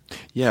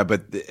 Yeah,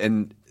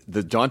 and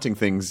the daunting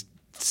thing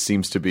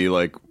seems to be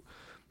like,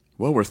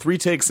 well, we're 3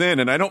 takes in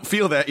and I don't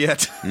feel that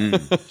yet.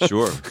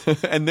 Sure.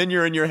 And then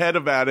you're in your head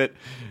about it.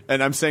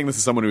 And I'm saying this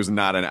as someone who's I'm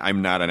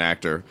not an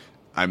actor.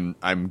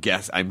 I'm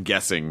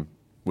guessing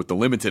with the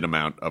limited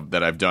amount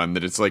that I've done,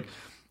 that it's like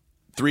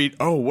 3.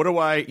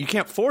 Oh, you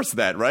can't force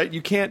that, right?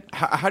 You can't.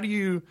 How do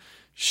you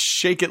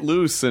shake it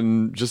loose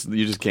and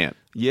you just can't?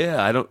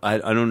 Yeah, I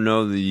don't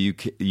know that you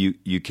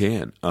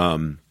can.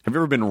 Have you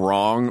ever been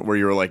wrong where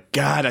you were like,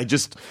 God,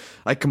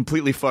 I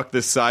completely fucked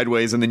this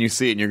sideways, and then you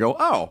see it and you go,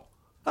 oh,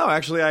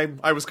 actually,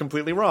 I was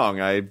completely wrong.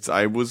 I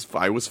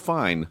was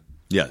fine.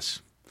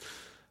 Yes.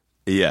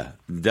 Yeah,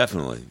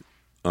 definitely.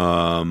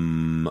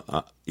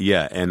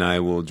 Yeah, and I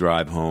will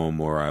drive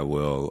home, or I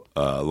will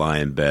lie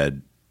in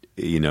bed,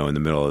 in the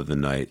middle of the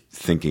night,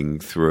 thinking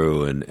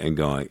through and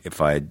going,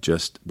 if I had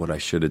what I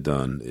should have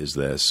done is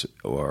this,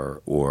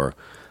 or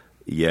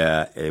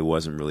yeah, it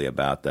wasn't really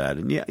about that,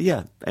 and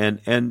yeah, and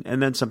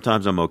then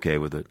sometimes I'm okay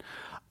with it.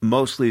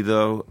 Mostly,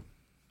 though,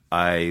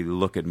 I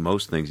look at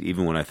most things,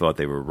 even when I thought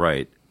they were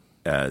right,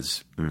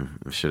 as I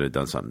should have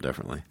done something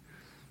differently.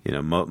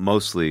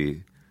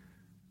 Mostly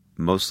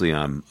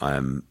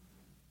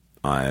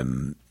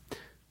I'm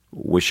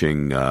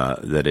wishing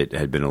that it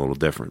had been a little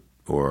different,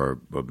 or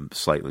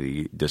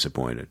slightly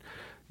disappointed.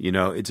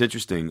 It's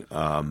interesting.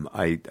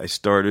 I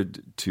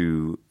started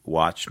to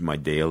watch my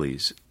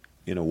dailies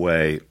in a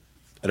way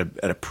at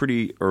a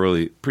pretty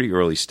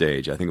early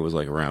stage. I think it was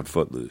like around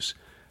Footloose,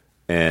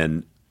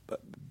 and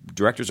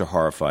directors are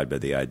horrified by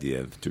the idea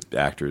of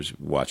actors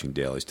watching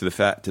dailies, to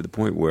the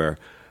point where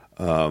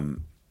a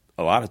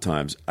lot of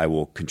times I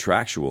will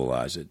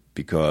contractualize it,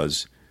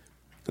 because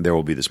there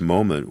will be this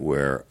moment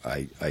where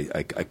I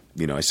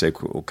say,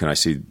 well, can I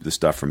see the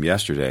stuff from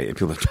yesterday? And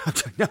people are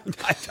like, no.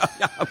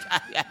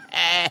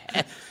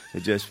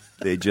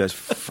 They just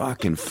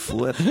fucking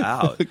flip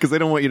out. Because they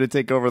don't want you to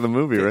take over the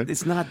movie, right?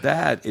 It's not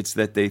that. It's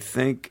that they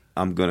think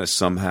I'm going to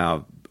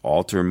somehow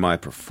alter my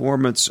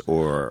performance,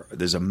 or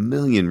there's a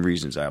million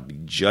reasons I'll be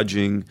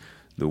judging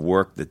the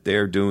work that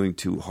they're doing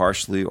too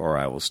harshly, or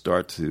I will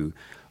start to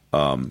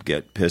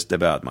get pissed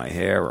about my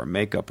hair or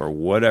makeup or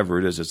whatever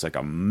it is. It's like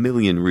a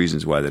million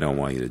reasons why they don't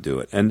want you to do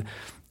it. And,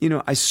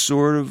 I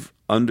sort of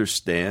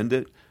understand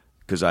it,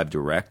 because I've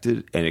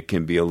directed, and it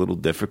can be a little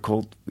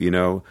difficult,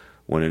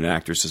 when an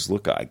actor says,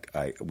 "Look,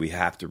 we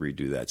have to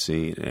redo that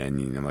scene," and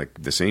I'm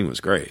like, "The scene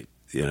was great."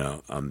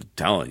 I'm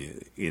telling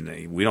you,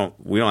 we don't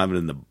have it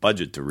in the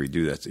budget to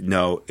redo that.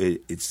 No,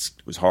 it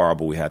was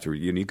horrible. We have to.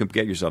 You can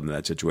get yourself in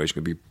that situation.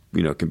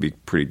 Can be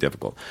pretty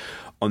difficult.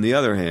 On the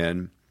other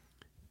hand,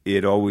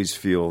 it always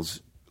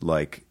feels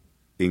like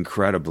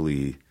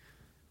incredibly.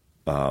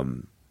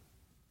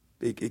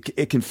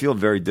 It can feel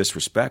very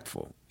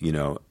disrespectful.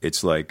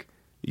 It's like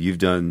you've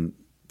done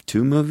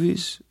 2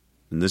 movies.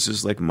 And this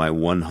is like my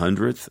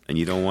 100th, and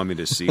you don't want me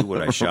to see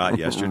what I shot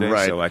yesterday,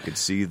 right. So I could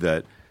see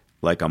that,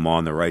 like, I'm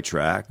on the right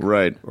track,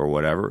 right, or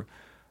whatever.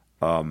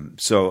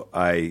 So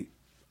I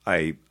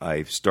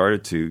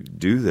started to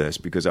do this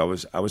because I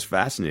was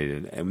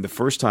fascinated, and the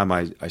first time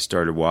I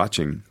started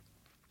watching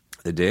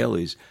the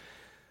dailies,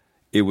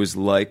 it was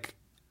like,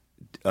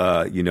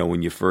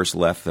 when you first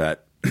left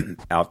that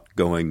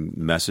outgoing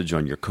message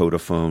on your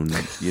Codaphone,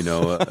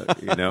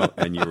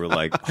 and you were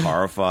like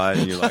horrified,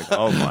 and you're like,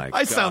 "Oh my God,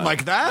 I sound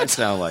like that. I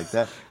sound like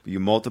that." But you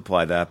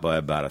multiply that by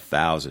about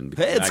 1,000.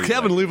 Hey, it's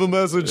Kevin. Leave a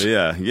message.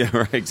 Yeah,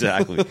 right,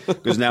 exactly.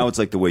 Because now it's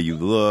like the way you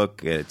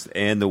look,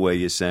 and the way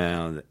you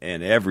sound,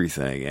 and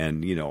everything,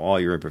 and all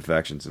your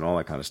imperfections and all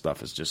that kind of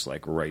stuff is just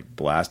like right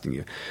blasting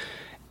you.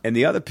 And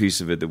the other piece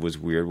of it that was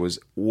weird was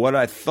what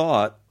I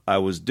thought I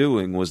was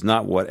doing was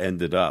not what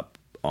ended up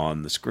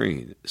on the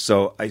screen.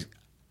 So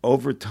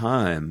over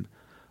time,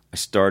 I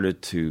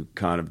started to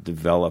kind of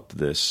develop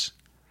this.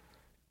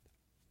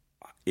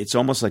 It's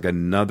almost like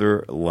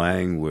another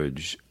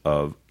language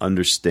of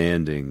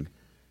understanding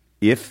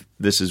if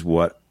this is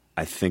what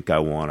I think I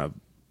want to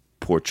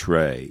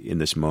portray in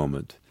this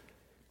moment,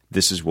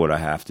 this is what I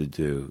have to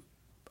do.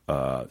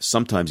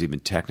 Sometimes even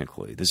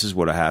technically, this is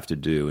what I have to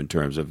do in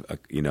terms of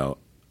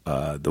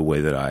the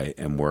way that I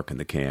am working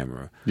the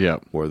camera. Yeah.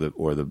 Or the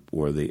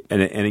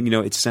and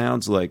it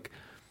sounds like.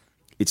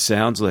 It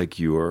sounds like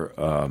you're,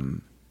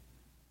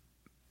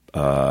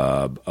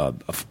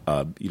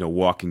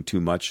 walking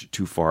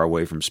too far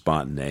away from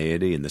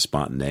spontaneity, and the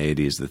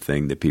spontaneity is the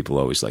thing that people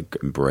always like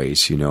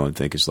embrace, and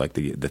think is like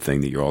the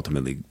thing that you're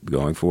ultimately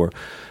going for.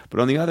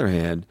 But on the other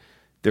hand,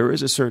 there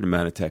is a certain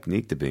amount of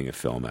technique to being a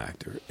film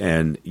actor,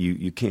 and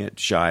you can't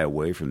shy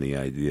away from the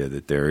idea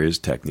that there is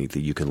technique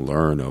that you can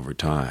learn over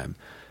time,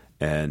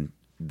 and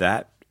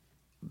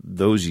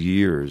those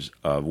years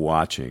of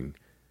watching.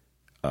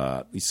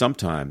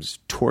 Sometimes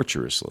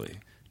torturously,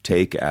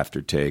 take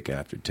after take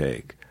after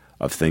take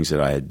of things that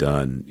I had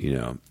done,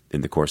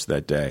 in the course of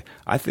that day,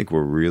 I think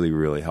were really,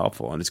 really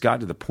helpful. And it's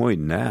gotten to the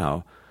point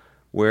now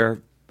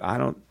where I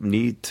don't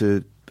need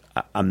to.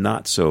 I'm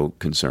not so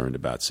concerned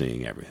about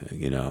seeing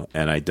everything,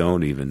 and I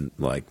don't even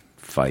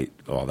fight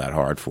all that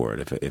hard for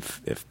it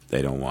if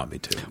they don't want me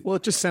to. Well,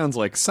 it just sounds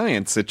like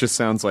science. It just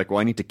sounds like,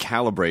 I need to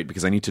calibrate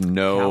because I need to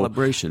know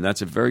calibration.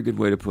 That's a very good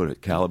way to put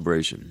it.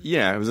 Calibration.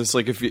 Yeah, it was just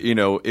like if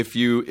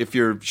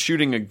you're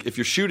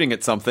shooting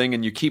at something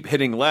and you keep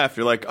hitting left,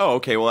 you're like, oh,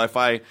 okay. Well, if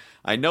I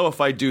know if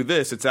I do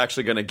this, it's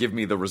actually going to give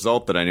me the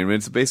result that I need. I mean,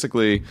 it's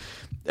basically,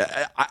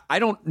 I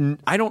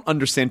don't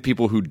understand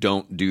people who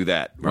don't do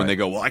that when they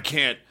go, well, I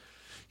can't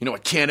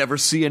ever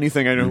see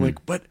anything. I know,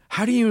 like, but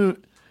how do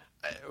you?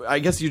 I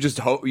guess you just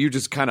hope. You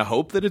just kind of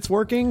hope that it's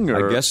working.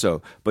 Or? I guess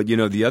so. But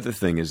the other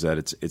thing is that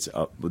it's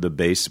the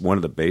base. One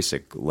of the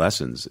basic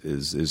lessons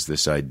is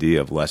this idea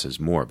of less is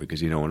more.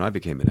 Because when I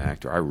became an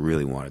actor, I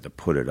really wanted to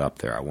put it up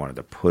there. I wanted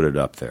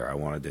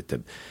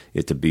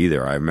it to be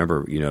there. I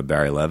remember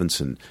Barry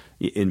Levinson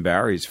in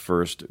Barry's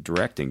first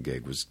directing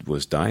gig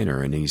was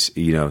Diner, and he's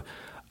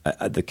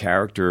the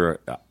character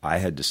I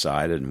had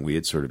decided, and we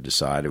had sort of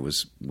decided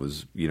was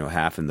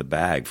half in the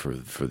bag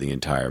for the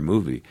entire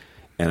movie.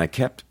 And I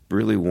kept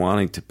really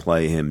wanting to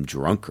play him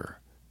drunker.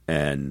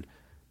 And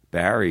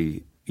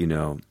Barry,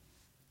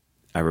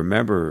 I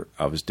remember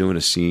I was doing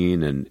a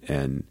scene and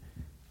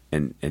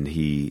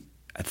he,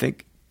 I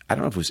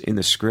don't know if it was in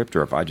the script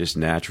or if I just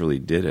naturally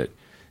did it,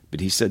 but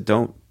he said,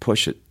 don't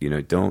push it, you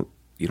don't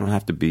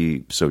have to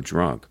be so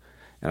drunk.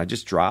 And I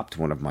just dropped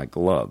one of my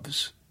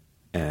gloves.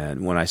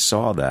 And when I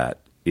saw that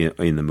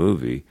in the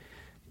movie,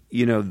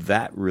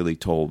 that really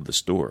told the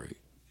story,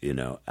 and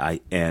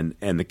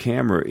the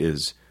camera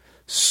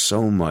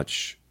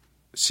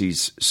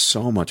sees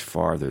so much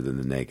farther than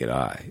the naked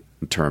eye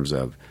in terms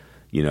of,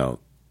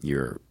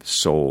 your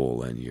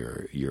soul and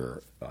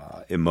your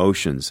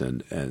emotions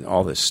and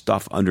all this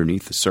stuff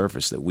underneath the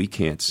surface that we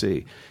can't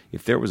see.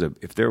 If there was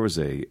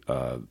a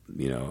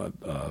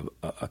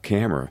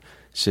camera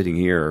sitting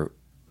here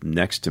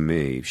next to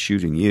me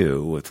shooting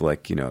you with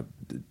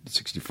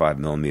 65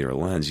 millimeter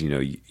lens,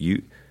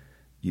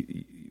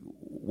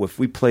 if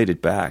we played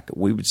it back,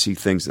 we would see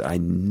things that I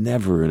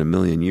never in a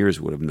million years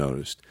would have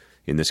noticed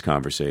in this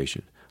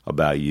conversation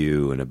about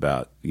you and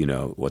about,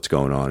 what's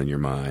going on in your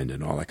mind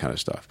and all that kind of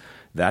stuff.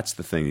 That's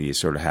the thing that you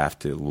sort of have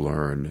to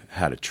learn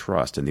how to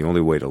trust. And the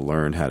only way to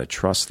learn how to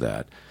trust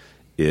that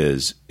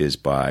is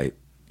by,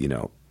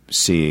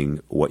 seeing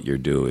what you're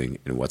doing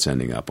and what's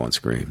ending up on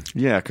screen.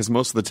 Yeah, because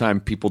most of the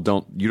time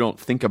you don't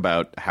think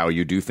about how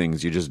you do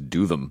things, you just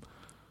do them.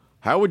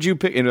 How would you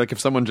pick? And like, if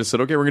someone just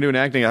said, "Okay, we're going to do an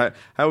acting,"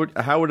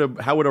 how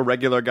would a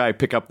regular guy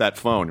pick up that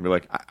phone and be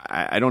like,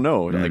 "I don't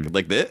know,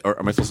 like this, or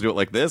am I supposed to do it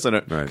like this?"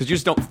 And because you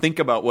just don't think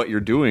about what you're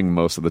doing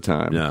most of the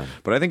time. Yeah.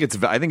 But I think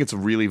it's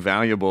really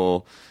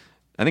valuable.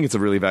 I think it's a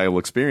really valuable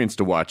experience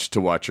to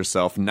watch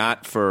yourself,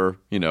 not for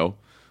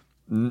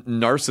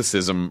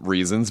narcissism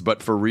reasons,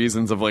 but for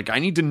reasons of like, I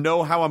need to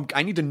know how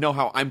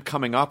I'm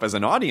coming up as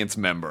an audience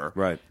member,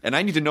 right? And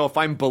I need to know if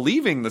I'm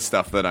believing the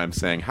stuff that I'm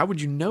saying. How would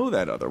you know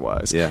that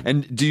otherwise? Yeah.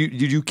 And do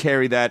you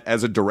carry that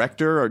as a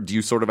director, or do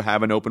you sort of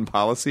have an open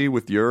policy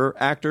with your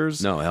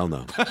actors? No, hell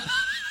no.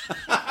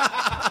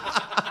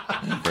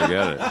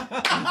 Forget it.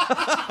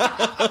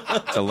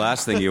 It's the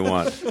last thing you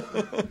want.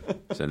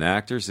 It's an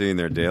actor seeing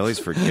their dailies.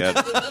 Forget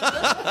it.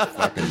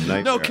 Fucking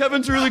nightmare. No,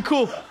 Kevin's really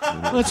cool.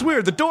 That's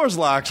weird. The door's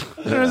locked.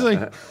 And I was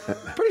like,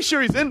 pretty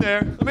sure he's in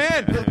there. Let me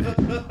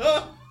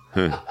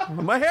in.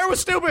 My hair was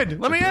stupid.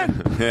 Let me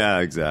in. Yeah,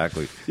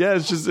 exactly. Yeah,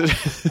 it's just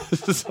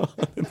all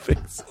the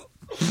things.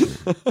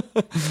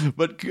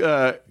 But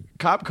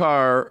Cop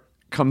Car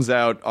comes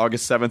out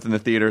August 7th in the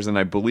theaters, and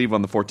I believe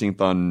on the 14th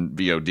on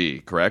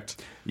VOD,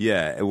 correct?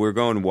 Yeah, we're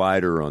going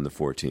wider on the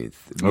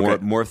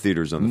 14th. More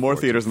theaters on the 14th. More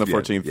theaters on the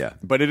 14th. Yeah.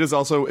 But it's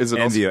all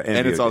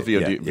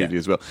VOD. VOD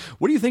as well.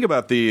 What do you think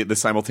about the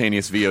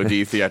simultaneous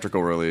VOD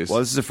theatrical release? Well,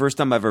 this is the first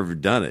time I've ever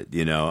done it.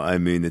 I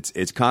mean,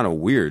 it's kind of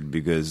weird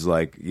because,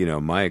 like,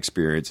 my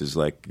experience is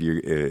like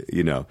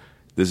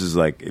this is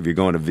like, if you're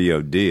going to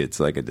VOD, it's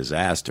like a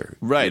disaster,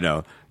 right?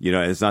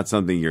 It's not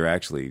something you're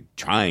actually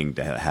trying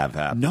to have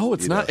happen. No,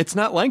 it's not. It's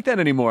not like that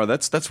anymore.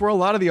 That's where a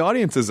lot of the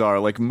audiences are.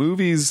 Like,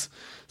 movies,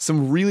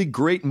 some really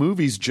great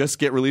movies just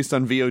get released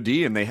on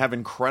VOD, and they have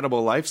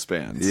incredible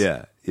lifespans.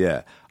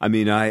 Yeah. I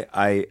mean,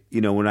 I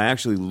when I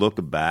actually look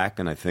back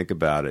and I think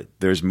about it,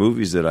 there's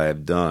movies that I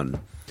have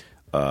done,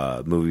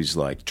 movies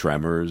like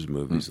Tremors,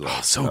 movies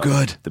like so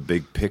good, The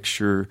Big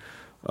Picture.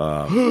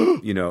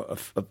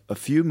 A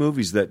few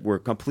movies that were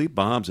complete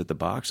bombs at the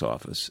box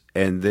office,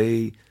 and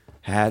they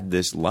had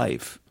this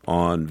life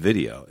on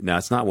video. Now,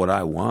 it's not what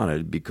I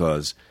wanted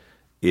because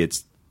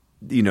it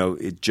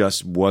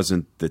just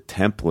wasn't the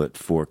template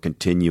for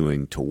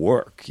continuing to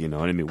work. You know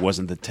what I mean? It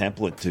wasn't the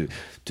template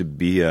to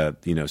be a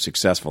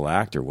successful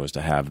actor, was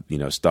to have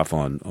stuff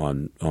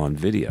on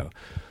video.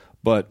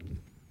 But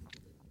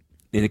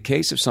in a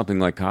case of something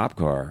like Cop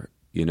Car,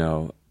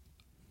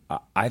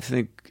 I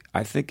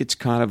think it's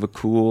kind of a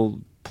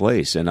cool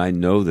place, and I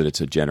know that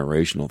it's a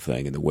generational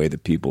thing in the way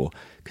that people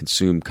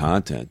consume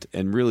content.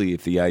 And really,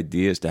 if the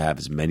idea is to have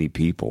as many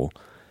people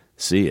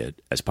see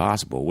it as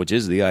possible, which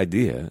is the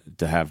idea,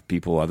 to have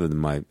people other than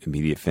my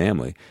immediate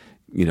family,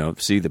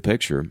 see the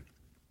picture,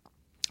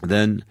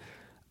 then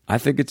I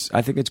think it's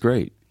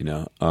great.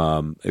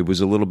 It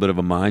was a little bit of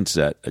a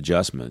mindset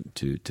adjustment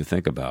to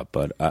think about,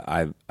 but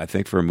I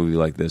think for a movie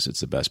like this,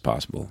 it's the best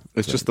possible.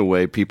 It's just the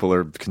way people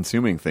are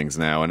consuming things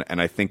now,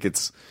 and I think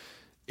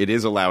it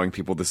is allowing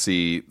people to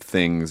see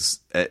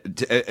things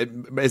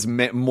as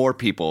more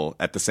people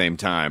at the same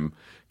time,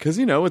 because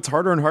it's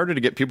harder and harder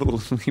to get people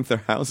to leave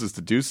their houses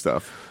to do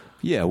stuff.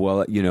 Yeah,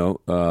 well,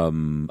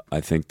 I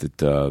think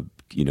that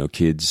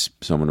kids.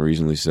 Someone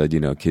recently said,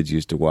 kids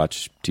used to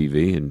watch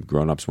TV and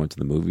grown-ups went to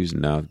the movies,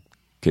 and now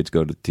kids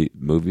go to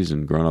movies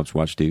and grown-ups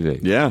watch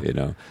TV. Yeah,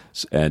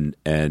 and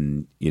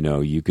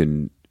you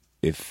can,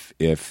 if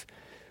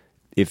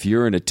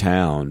you're in a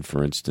town,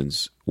 for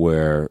instance,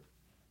 where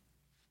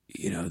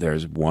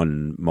there's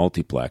one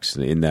multiplex.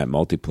 In that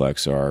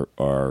multiplex are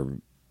all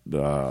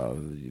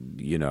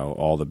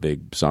the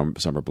big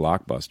summer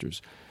blockbusters.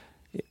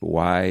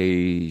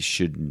 Why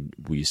shouldn't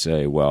we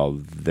say, well,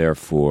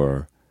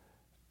 therefore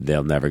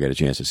they'll never get a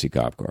chance to see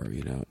Cop Car?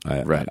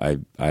 Right. I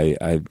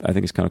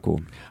think it's kind of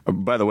cool.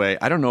 By the way,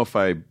 I don't know if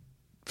I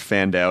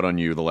fanned out on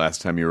you the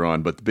last time you were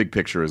on, but The Big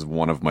Picture is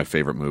one of my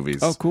favorite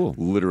movies. Oh, cool.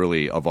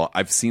 Literally, of all,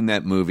 I've seen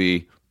that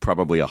movie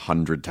probably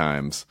 100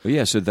 times. Well,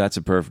 yeah, so that's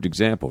a perfect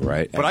example,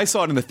 right? But I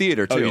saw it in the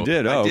theater too. Oh, you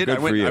did? Oh, I did. good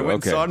for you. I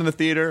went and saw it in the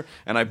theater,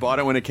 and I bought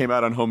it when it came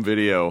out on home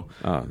video.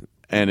 Oh.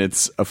 And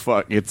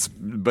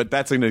but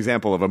that's an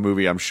example of a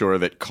movie I'm sure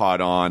that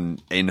caught on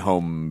in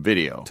home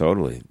video.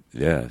 Totally,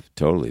 yeah,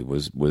 totally.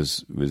 Was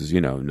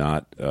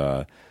not.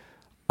 I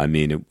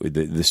mean,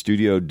 the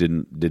studio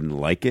didn't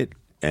like it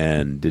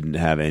and didn't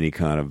have any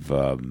kind of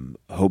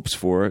hopes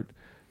for it.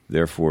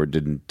 Therefore,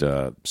 didn't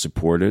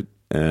support it,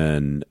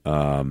 and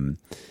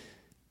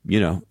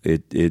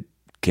it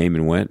came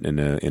and went in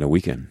a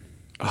weekend.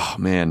 Oh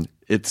man,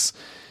 it's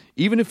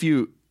even if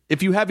you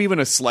have even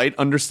a slight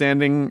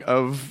understanding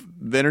of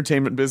the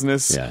entertainment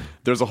business,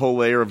 there's a whole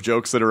layer of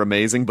jokes that are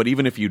amazing. But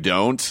even if you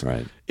don't,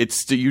 right,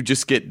 you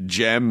just get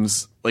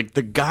gems. Like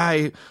the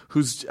guy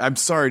who's, I'm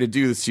sorry to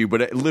do this to you,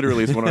 but it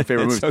literally is one of my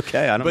favorite movies. It's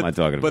okay, I don't mind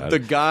talking about it. But the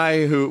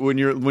guy who, when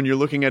you're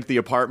looking at the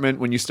apartment,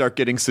 when you start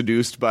getting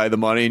seduced by the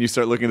money and you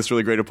start looking at this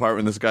really great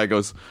apartment, this guy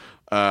goes,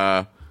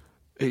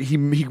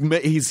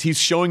 he's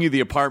showing you the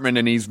apartment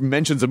and he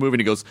mentions a movie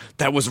and he goes,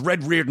 "That was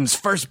Red Reardon's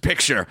first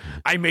picture.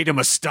 I made him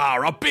a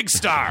star, a big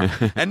star."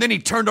 And then he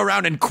turned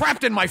around and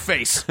crapped in my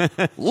face.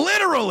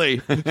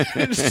 Literally.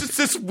 It's just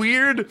this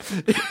weird,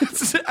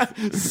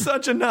 it's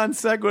such a non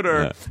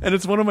sequitur. Yeah. And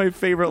it's one of my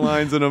favorite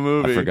lines in a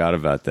movie. I forgot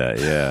about that.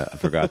 Yeah, I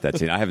forgot that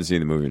scene. I haven't seen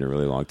the movie in a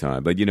really long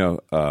time. But,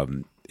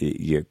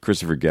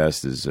 Christopher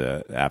Guest is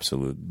an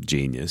absolute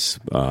genius.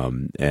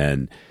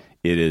 And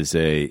it's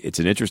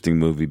an interesting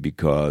movie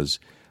because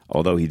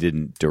although he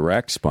didn't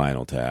direct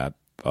Spinal Tap,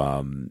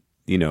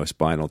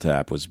 Spinal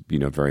Tap was,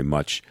 very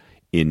much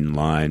in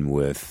line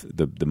with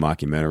the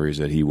mockumentaries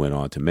that he went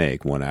on to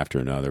make, one after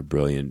another.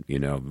 Brilliant,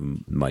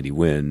 Mighty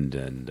Wind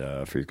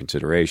and For Your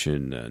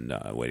Consideration and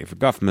Waiting for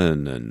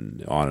Guffman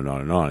and on and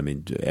on and on. I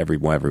mean, every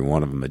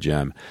one of them a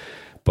gem.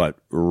 But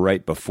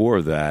right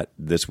before that,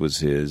 this was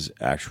his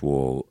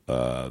actual,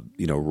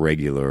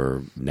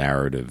 regular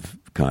narrative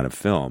kind of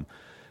film.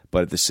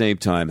 But at the same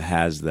time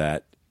has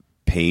that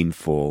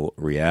painful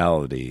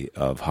reality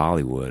of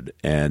Hollywood.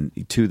 And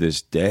to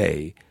this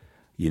day,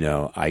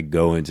 I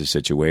go into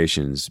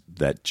situations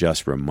that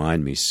just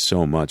remind me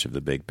so much of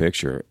The Big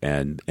Picture.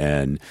 And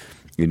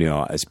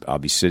I'll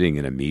be sitting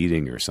in a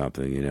meeting or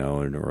something,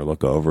 or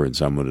look over and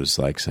someone is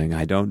like saying,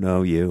 "I don't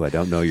know you, I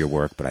don't know your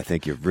work, but I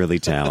think you're really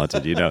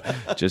talented."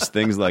 Just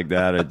things like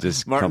that. Are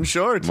just Martin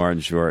Short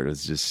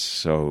was just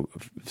so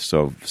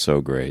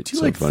great. Do you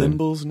so like funny.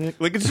 thimbles, Nick?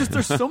 Like, it's just,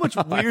 there's so much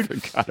weird. I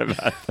forgot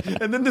about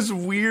that. And then this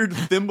weird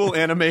thimble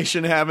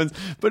animation happens,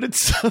 but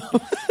it's so.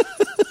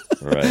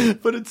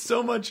 Right. But it's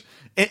so much,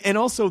 and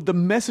also the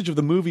message of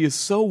the movie is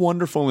so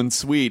wonderful and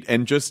sweet,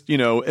 and just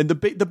and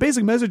the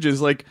basic message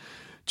is like,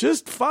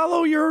 just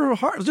follow your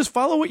heart, just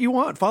follow what you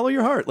want, follow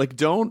your heart. Like,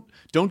 don't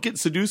get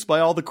seduced by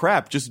all the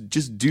crap.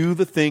 Just do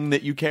the thing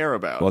that you care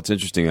about. Well, it's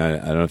interesting. I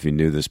don't know if you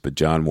knew this, but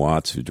John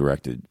Watts, who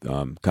directed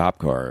Cop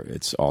Car,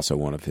 it's also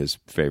one of his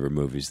favorite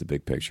movies, The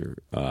Big Picture,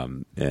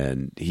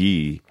 and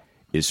he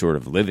is sort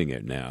of living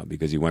it now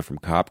because he went from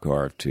Cop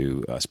Car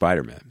to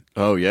Spider-Man.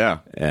 Oh yeah,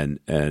 and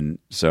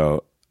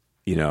so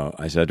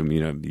I said to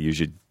him, you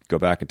should go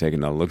back and take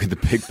another look at The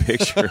Big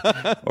Picture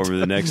over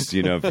the next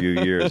few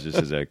years, just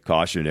as a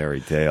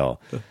cautionary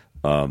tale.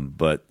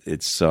 But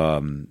it's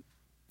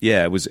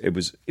it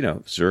was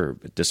sure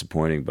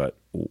disappointing, but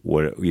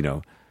what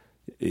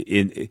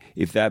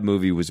if that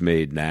movie was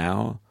made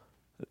now,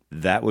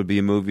 that would be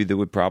a movie that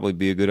would probably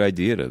be a good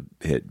idea to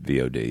hit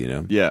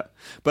VOD. Yeah,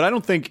 but I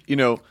don't think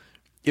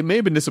it may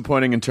have been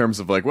disappointing in terms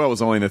of like, well, it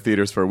was only in the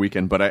theaters for a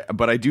weekend, but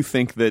I do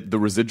think that the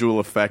residual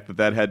effect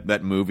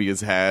that movie has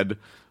had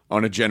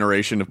on a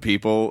generation of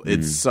people,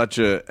 it's such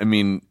a. I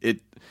mean,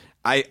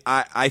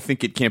 I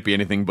think it can't be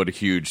anything but a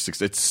huge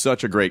success. It's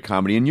such a great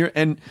comedy,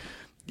 and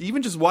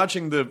even just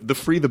watching the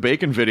Free the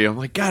Bacon video, I'm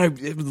like, God, I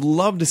would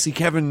love to see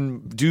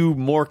Kevin do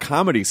more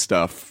comedy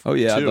stuff. Oh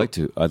yeah,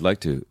 too. I'd like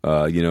to.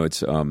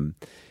 It's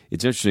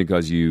interesting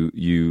because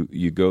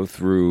you go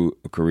through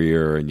a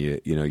career and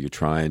you're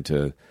trying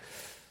to.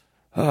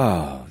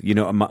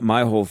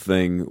 My whole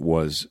thing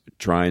was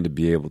trying to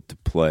be able to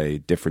play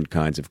different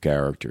kinds of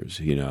characters,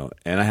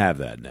 and I have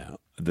that now.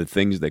 The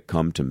things that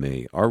come to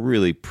me are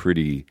really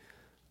pretty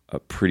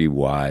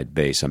wide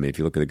base. I mean, if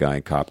you look at the guy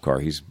in Cop Car,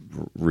 he's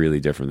really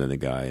different than the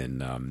guy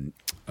in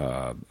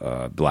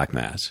Black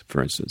Mass,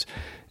 for instance.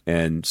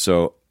 And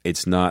so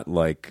it's not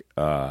like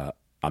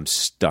I'm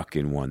stuck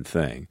in one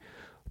thing.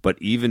 But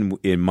even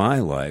in my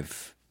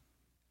life,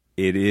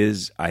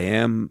 I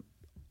am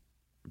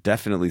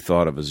definitely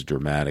thought of as a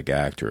dramatic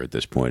actor at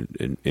this point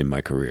in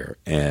my career,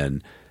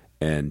 and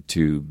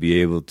to be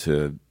able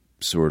to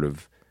sort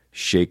of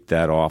shake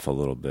that off a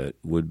little bit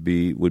would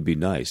be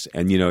nice.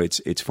 And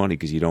it's funny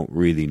because you don't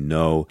really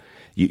know.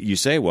 You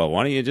say, well,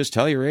 why don't you just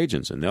tell your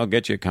agents and they'll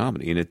get you a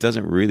comedy, and it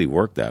doesn't really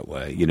work that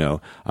way.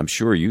 I'm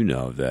sure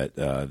that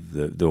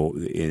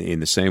in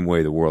the same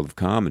way the world of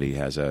comedy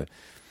has a.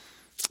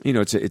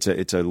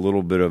 It's a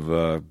little bit of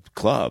a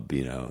club,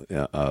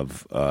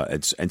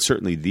 and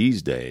certainly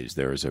these days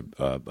there is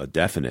a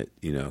definite,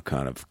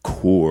 kind of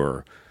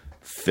core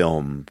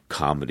film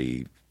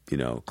comedy,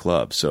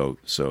 club. So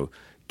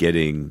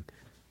getting,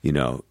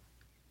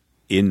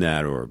 in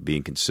that or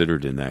being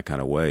considered in that kind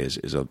of way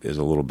is a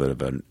little bit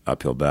of an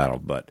uphill battle.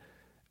 But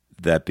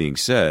that being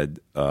said,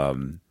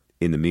 in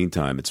the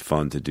meantime, it's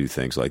fun to do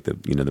things like the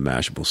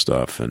Mashable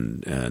stuff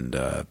and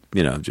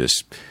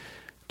just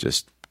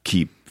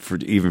keep.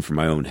 Even for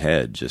my own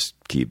head, just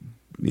keep,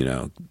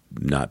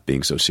 not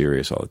being so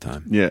serious all the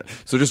time. Yeah.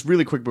 So just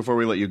really quick before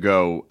we let you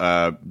go,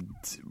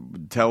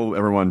 tell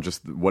everyone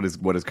just what is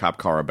Cop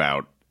Car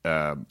about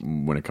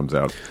when it comes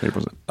out.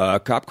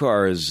 Cop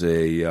Car is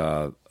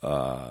it's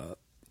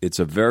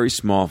a very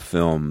small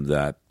film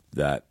that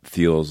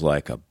feels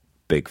like a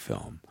big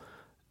film.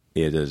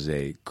 It is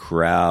a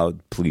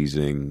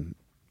crowd-pleasing,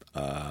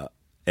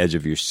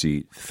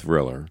 edge-of-your-seat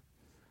thriller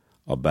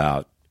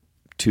about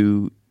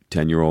two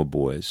 10-year-old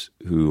boys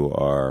who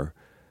are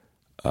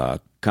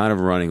kind of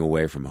running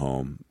away from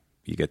home.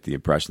 You get the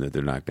impression that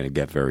they're not going to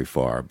get very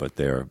far, but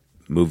they're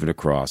moving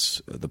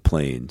across the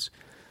plains.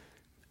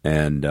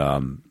 and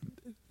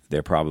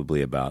they're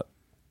probably about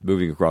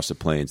moving across the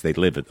plains. They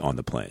live on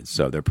the plains,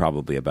 so they're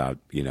probably about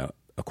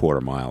a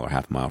quarter mile or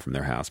half a mile from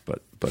their house,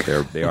 but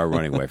they are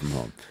running away from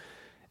home.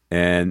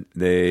 And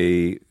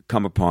they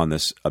come upon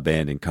this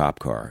abandoned cop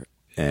car,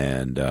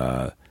 and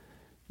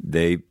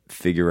they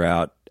figure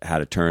out how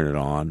to turn it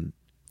on,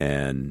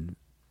 and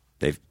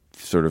they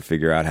sort of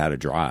figure out how to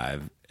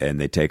drive, and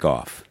they take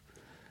off.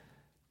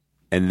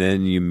 And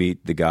then you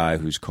meet the guy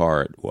whose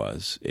car it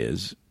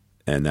is,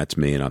 and that's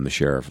me, and I'm the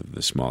sheriff of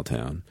this small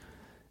town.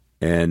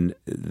 And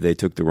they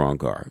took the wrong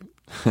car.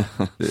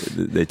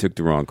 They took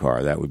the wrong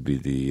car. That would be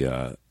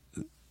that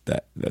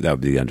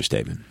would be the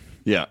understatement.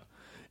 Yeah,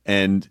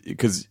 and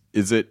because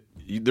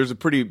there's a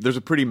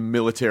pretty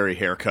military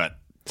haircut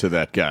to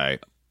that guy.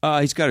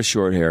 He's got a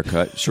short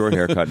haircut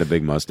and a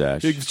big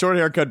mustache. Short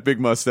haircut,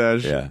 big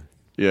mustache. Yeah.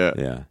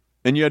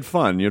 And you had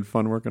fun. You had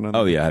fun working on it.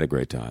 Oh yeah, I had a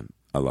great time.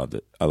 I loved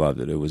it.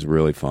 It was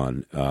really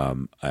fun.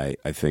 I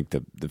think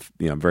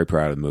I'm very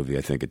proud of the movie.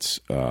 I think it's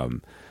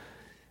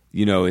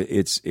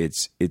it's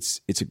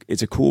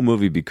a cool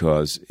movie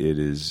because it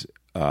is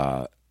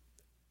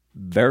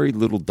very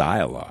little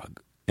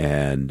dialogue,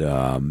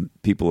 and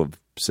people have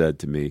said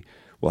to me,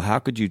 well, how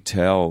could you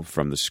tell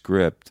from the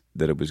script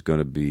that it was going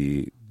to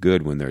be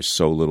good when there's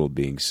so little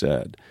being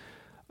said?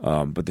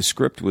 But the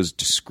script was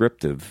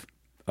descriptive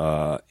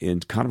in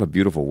kind of a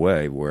beautiful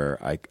way, where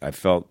I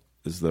felt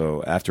as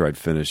though after I'd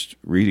finished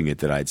reading it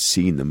that I'd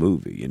seen the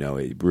movie.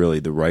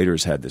 The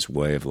writers had this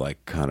way of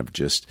kind of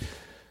just,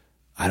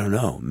 I don't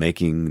know,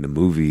 making the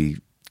movie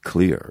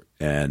clear.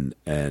 And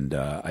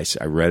I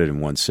read it in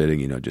one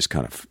sitting, just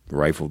kind of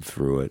rifled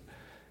through it.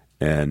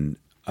 And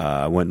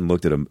I went and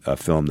looked at a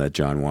film that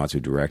John Watts, who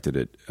directed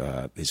it,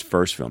 his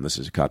first film. This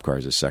is Cop Car,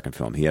 his second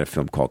film. He had a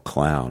film called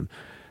Clown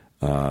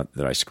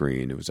that I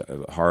screened. It was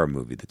a horror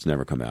movie that's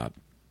never come out.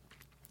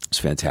 It's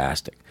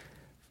fantastic.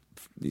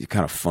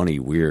 Kind of funny,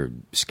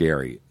 weird,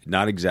 scary.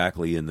 Not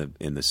exactly in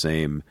the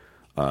same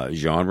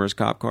genre as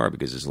Cop Car,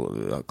 because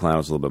Clown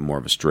is a little bit more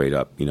of a straight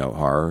up,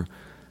 horror.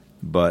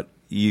 But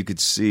you could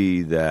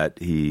see that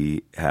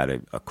he had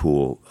a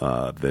cool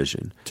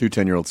vision. 2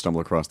 10-year-olds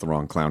stumble across the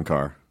wrong clown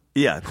car.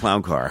 Yeah,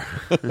 clown car.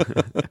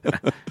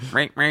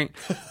 Right. But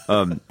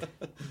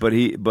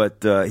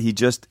he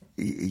just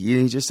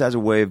has a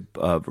way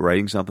of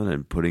writing something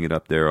and putting it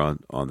up there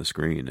on the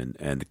screen,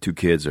 and the 2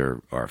 kids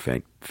are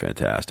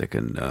fantastic,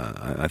 and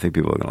I think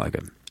people are going to like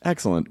it.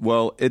 Excellent.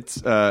 Well,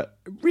 it's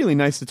really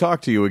nice to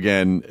talk to you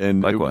again.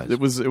 And likewise. It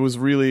was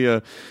really,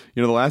 the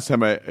last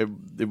time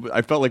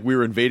I felt like we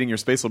were invading your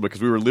space a little bit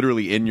because we were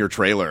literally in your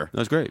trailer. That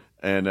was great.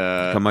 And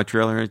come my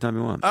trailer anytime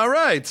you want. All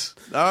right.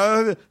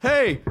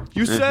 Hey,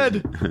 you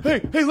said,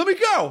 hey, let me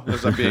go.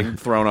 As I'm being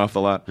thrown off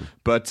the lot.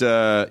 But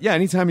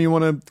anytime you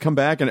want to come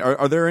back. And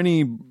are there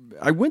any?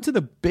 I went to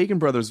the Bacon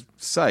Brothers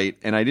site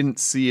and I didn't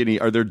see any.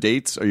 Are there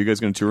dates? Are you guys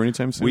going to tour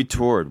anytime soon? We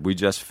toured. We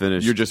just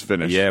finished. You're just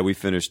finished. Yeah, we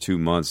finished 2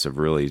 months of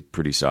really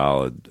pretty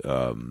solid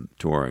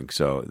touring.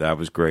 So that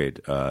was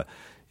great. We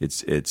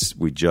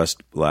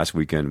just last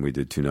weekend we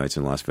did 2 nights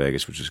in Las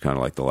Vegas, which was kind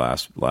of like the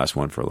last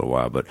one for a little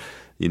while. But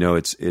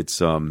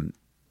I'm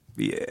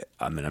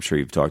sure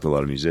you've talked to a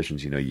lot of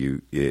musicians.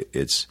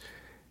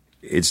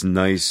 It's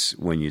nice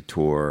when you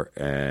tour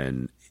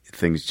and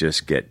things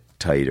just get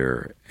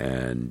tighter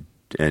and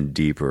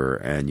deeper,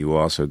 and you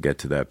also get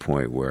to that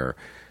point where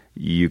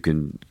you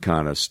can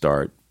kind of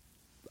start,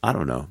 I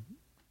don't know,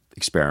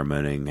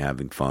 experimenting,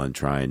 having fun,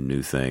 trying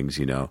new things,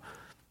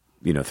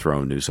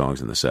 throwing new songs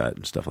in the set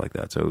and stuff like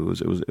that. So it was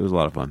a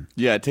lot of fun.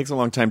 Yeah, it takes a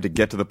long time to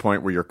get to the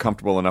point where you're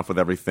comfortable enough with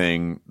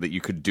everything that you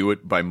could do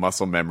it by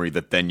muscle memory,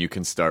 that then you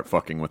can start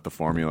fucking with the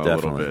formula a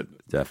little bit.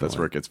 Definitely. That's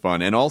where it gets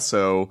fun. And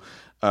also,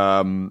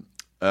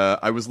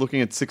 I was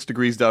looking at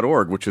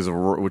 6degrees.org, which is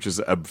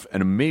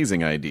an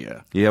amazing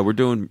idea. Yeah, we're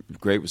doing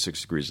great with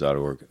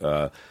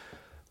 6degrees.org.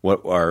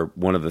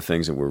 One of the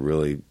things that we're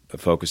really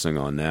focusing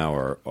on now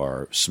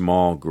are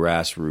small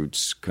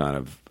grassroots kind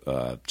of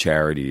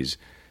charities,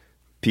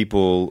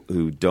 people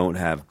who don't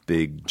have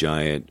big,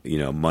 giant,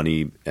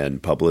 money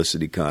and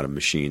publicity kind of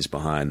machines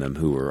behind them,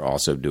 who are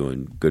also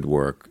doing good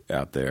work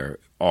out there,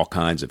 all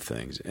kinds of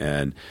things.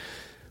 And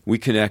we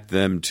connect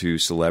them to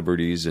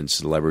celebrities, and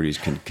celebrities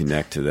can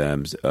connect to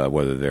them,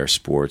 whether they're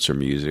sports or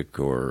music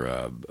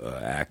or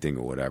acting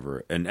or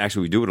whatever. And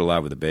actually, we do it a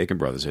lot with the Bacon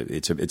Brothers.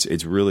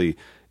 It's really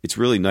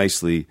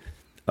nicely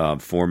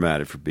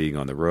formatted for being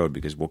on the road,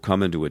 because we'll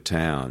come into a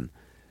town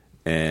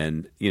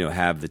and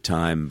have the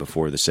time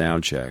before the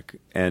sound check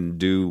and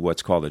do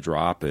what's called a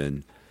drop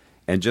in,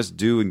 and just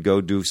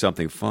go do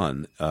something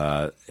fun,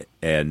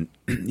 and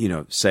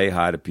say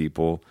hi to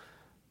people.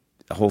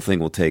 The whole thing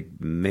will take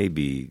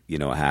maybe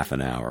a half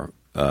an hour.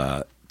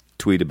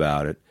 Tweet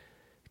about it,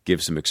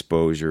 give some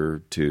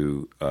exposure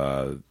to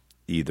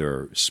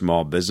either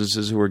small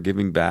businesses who are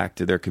giving back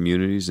to their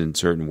communities in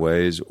certain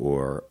ways,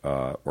 or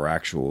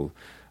actual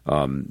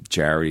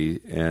charity,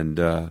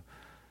 and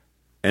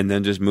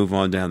then just move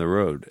on down the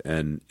road.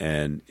 And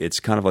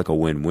it's kind of like a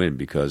win-win,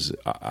 because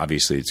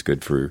obviously it's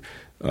good for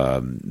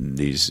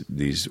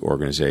these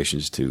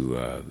organizations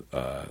to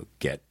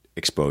get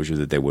exposure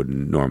that they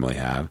wouldn't normally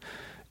have.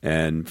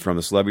 And from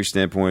a celebrity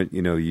standpoint,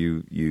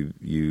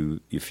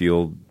 you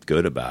feel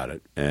good about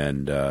it,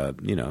 and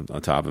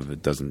on top of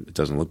it,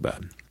 doesn't look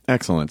bad.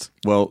 Excellent.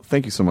 Well,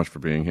 thank you so much for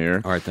being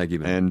here. All right, thank you,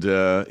 man.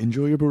 And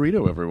enjoy your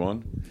burrito,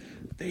 everyone.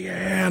 The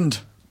end.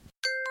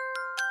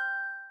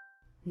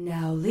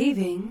 Now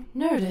leaving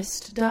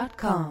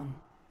Nerdist.com.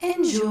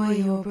 Enjoy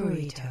your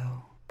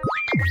burrito.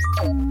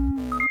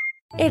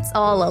 It's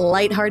all a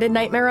lighthearted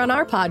nightmare on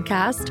our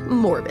podcast,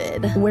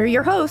 Morbid. We're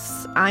your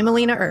hosts. I'm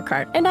Alina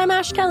Urquhart. And I'm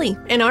Ash Kelly.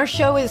 And our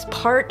show is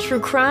part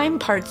true crime,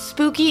 part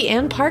spooky,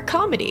 and part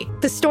comedy.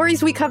 The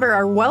stories we cover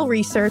are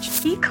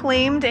well-researched. He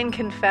claimed and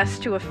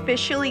confessed to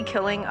officially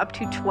killing up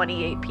to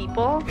 28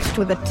 people.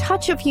 With a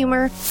touch of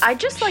humor. I'd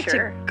just like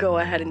to go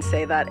ahead and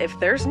say that if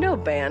there's no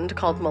band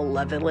called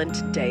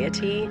Malevolent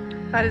Deity,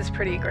 that is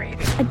pretty great.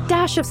 A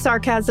dash of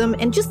sarcasm,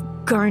 and just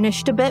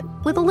garnished a bit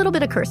with a little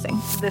bit of cursing.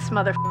 This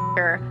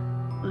motherfucker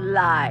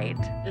lied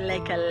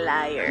like a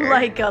liar.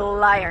 Like a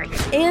liar.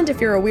 And if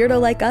you're a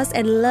weirdo like us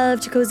and love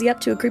to cozy up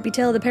to a creepy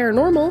tale of the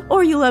paranormal,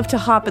 or you love to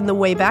hop in the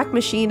Wayback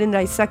Machine and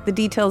dissect the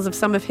details of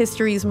some of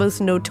history's most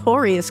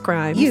notorious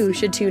crimes, you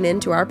should tune in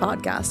to our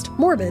podcast,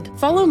 Morbid.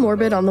 Follow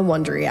Morbid on the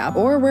Wondery app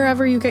or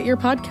wherever you get your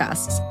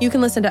podcasts. You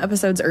can listen to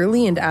episodes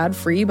early and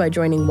ad-free by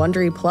joining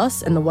Wondery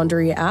Plus in the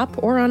Wondery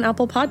app or on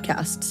Apple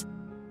Podcasts.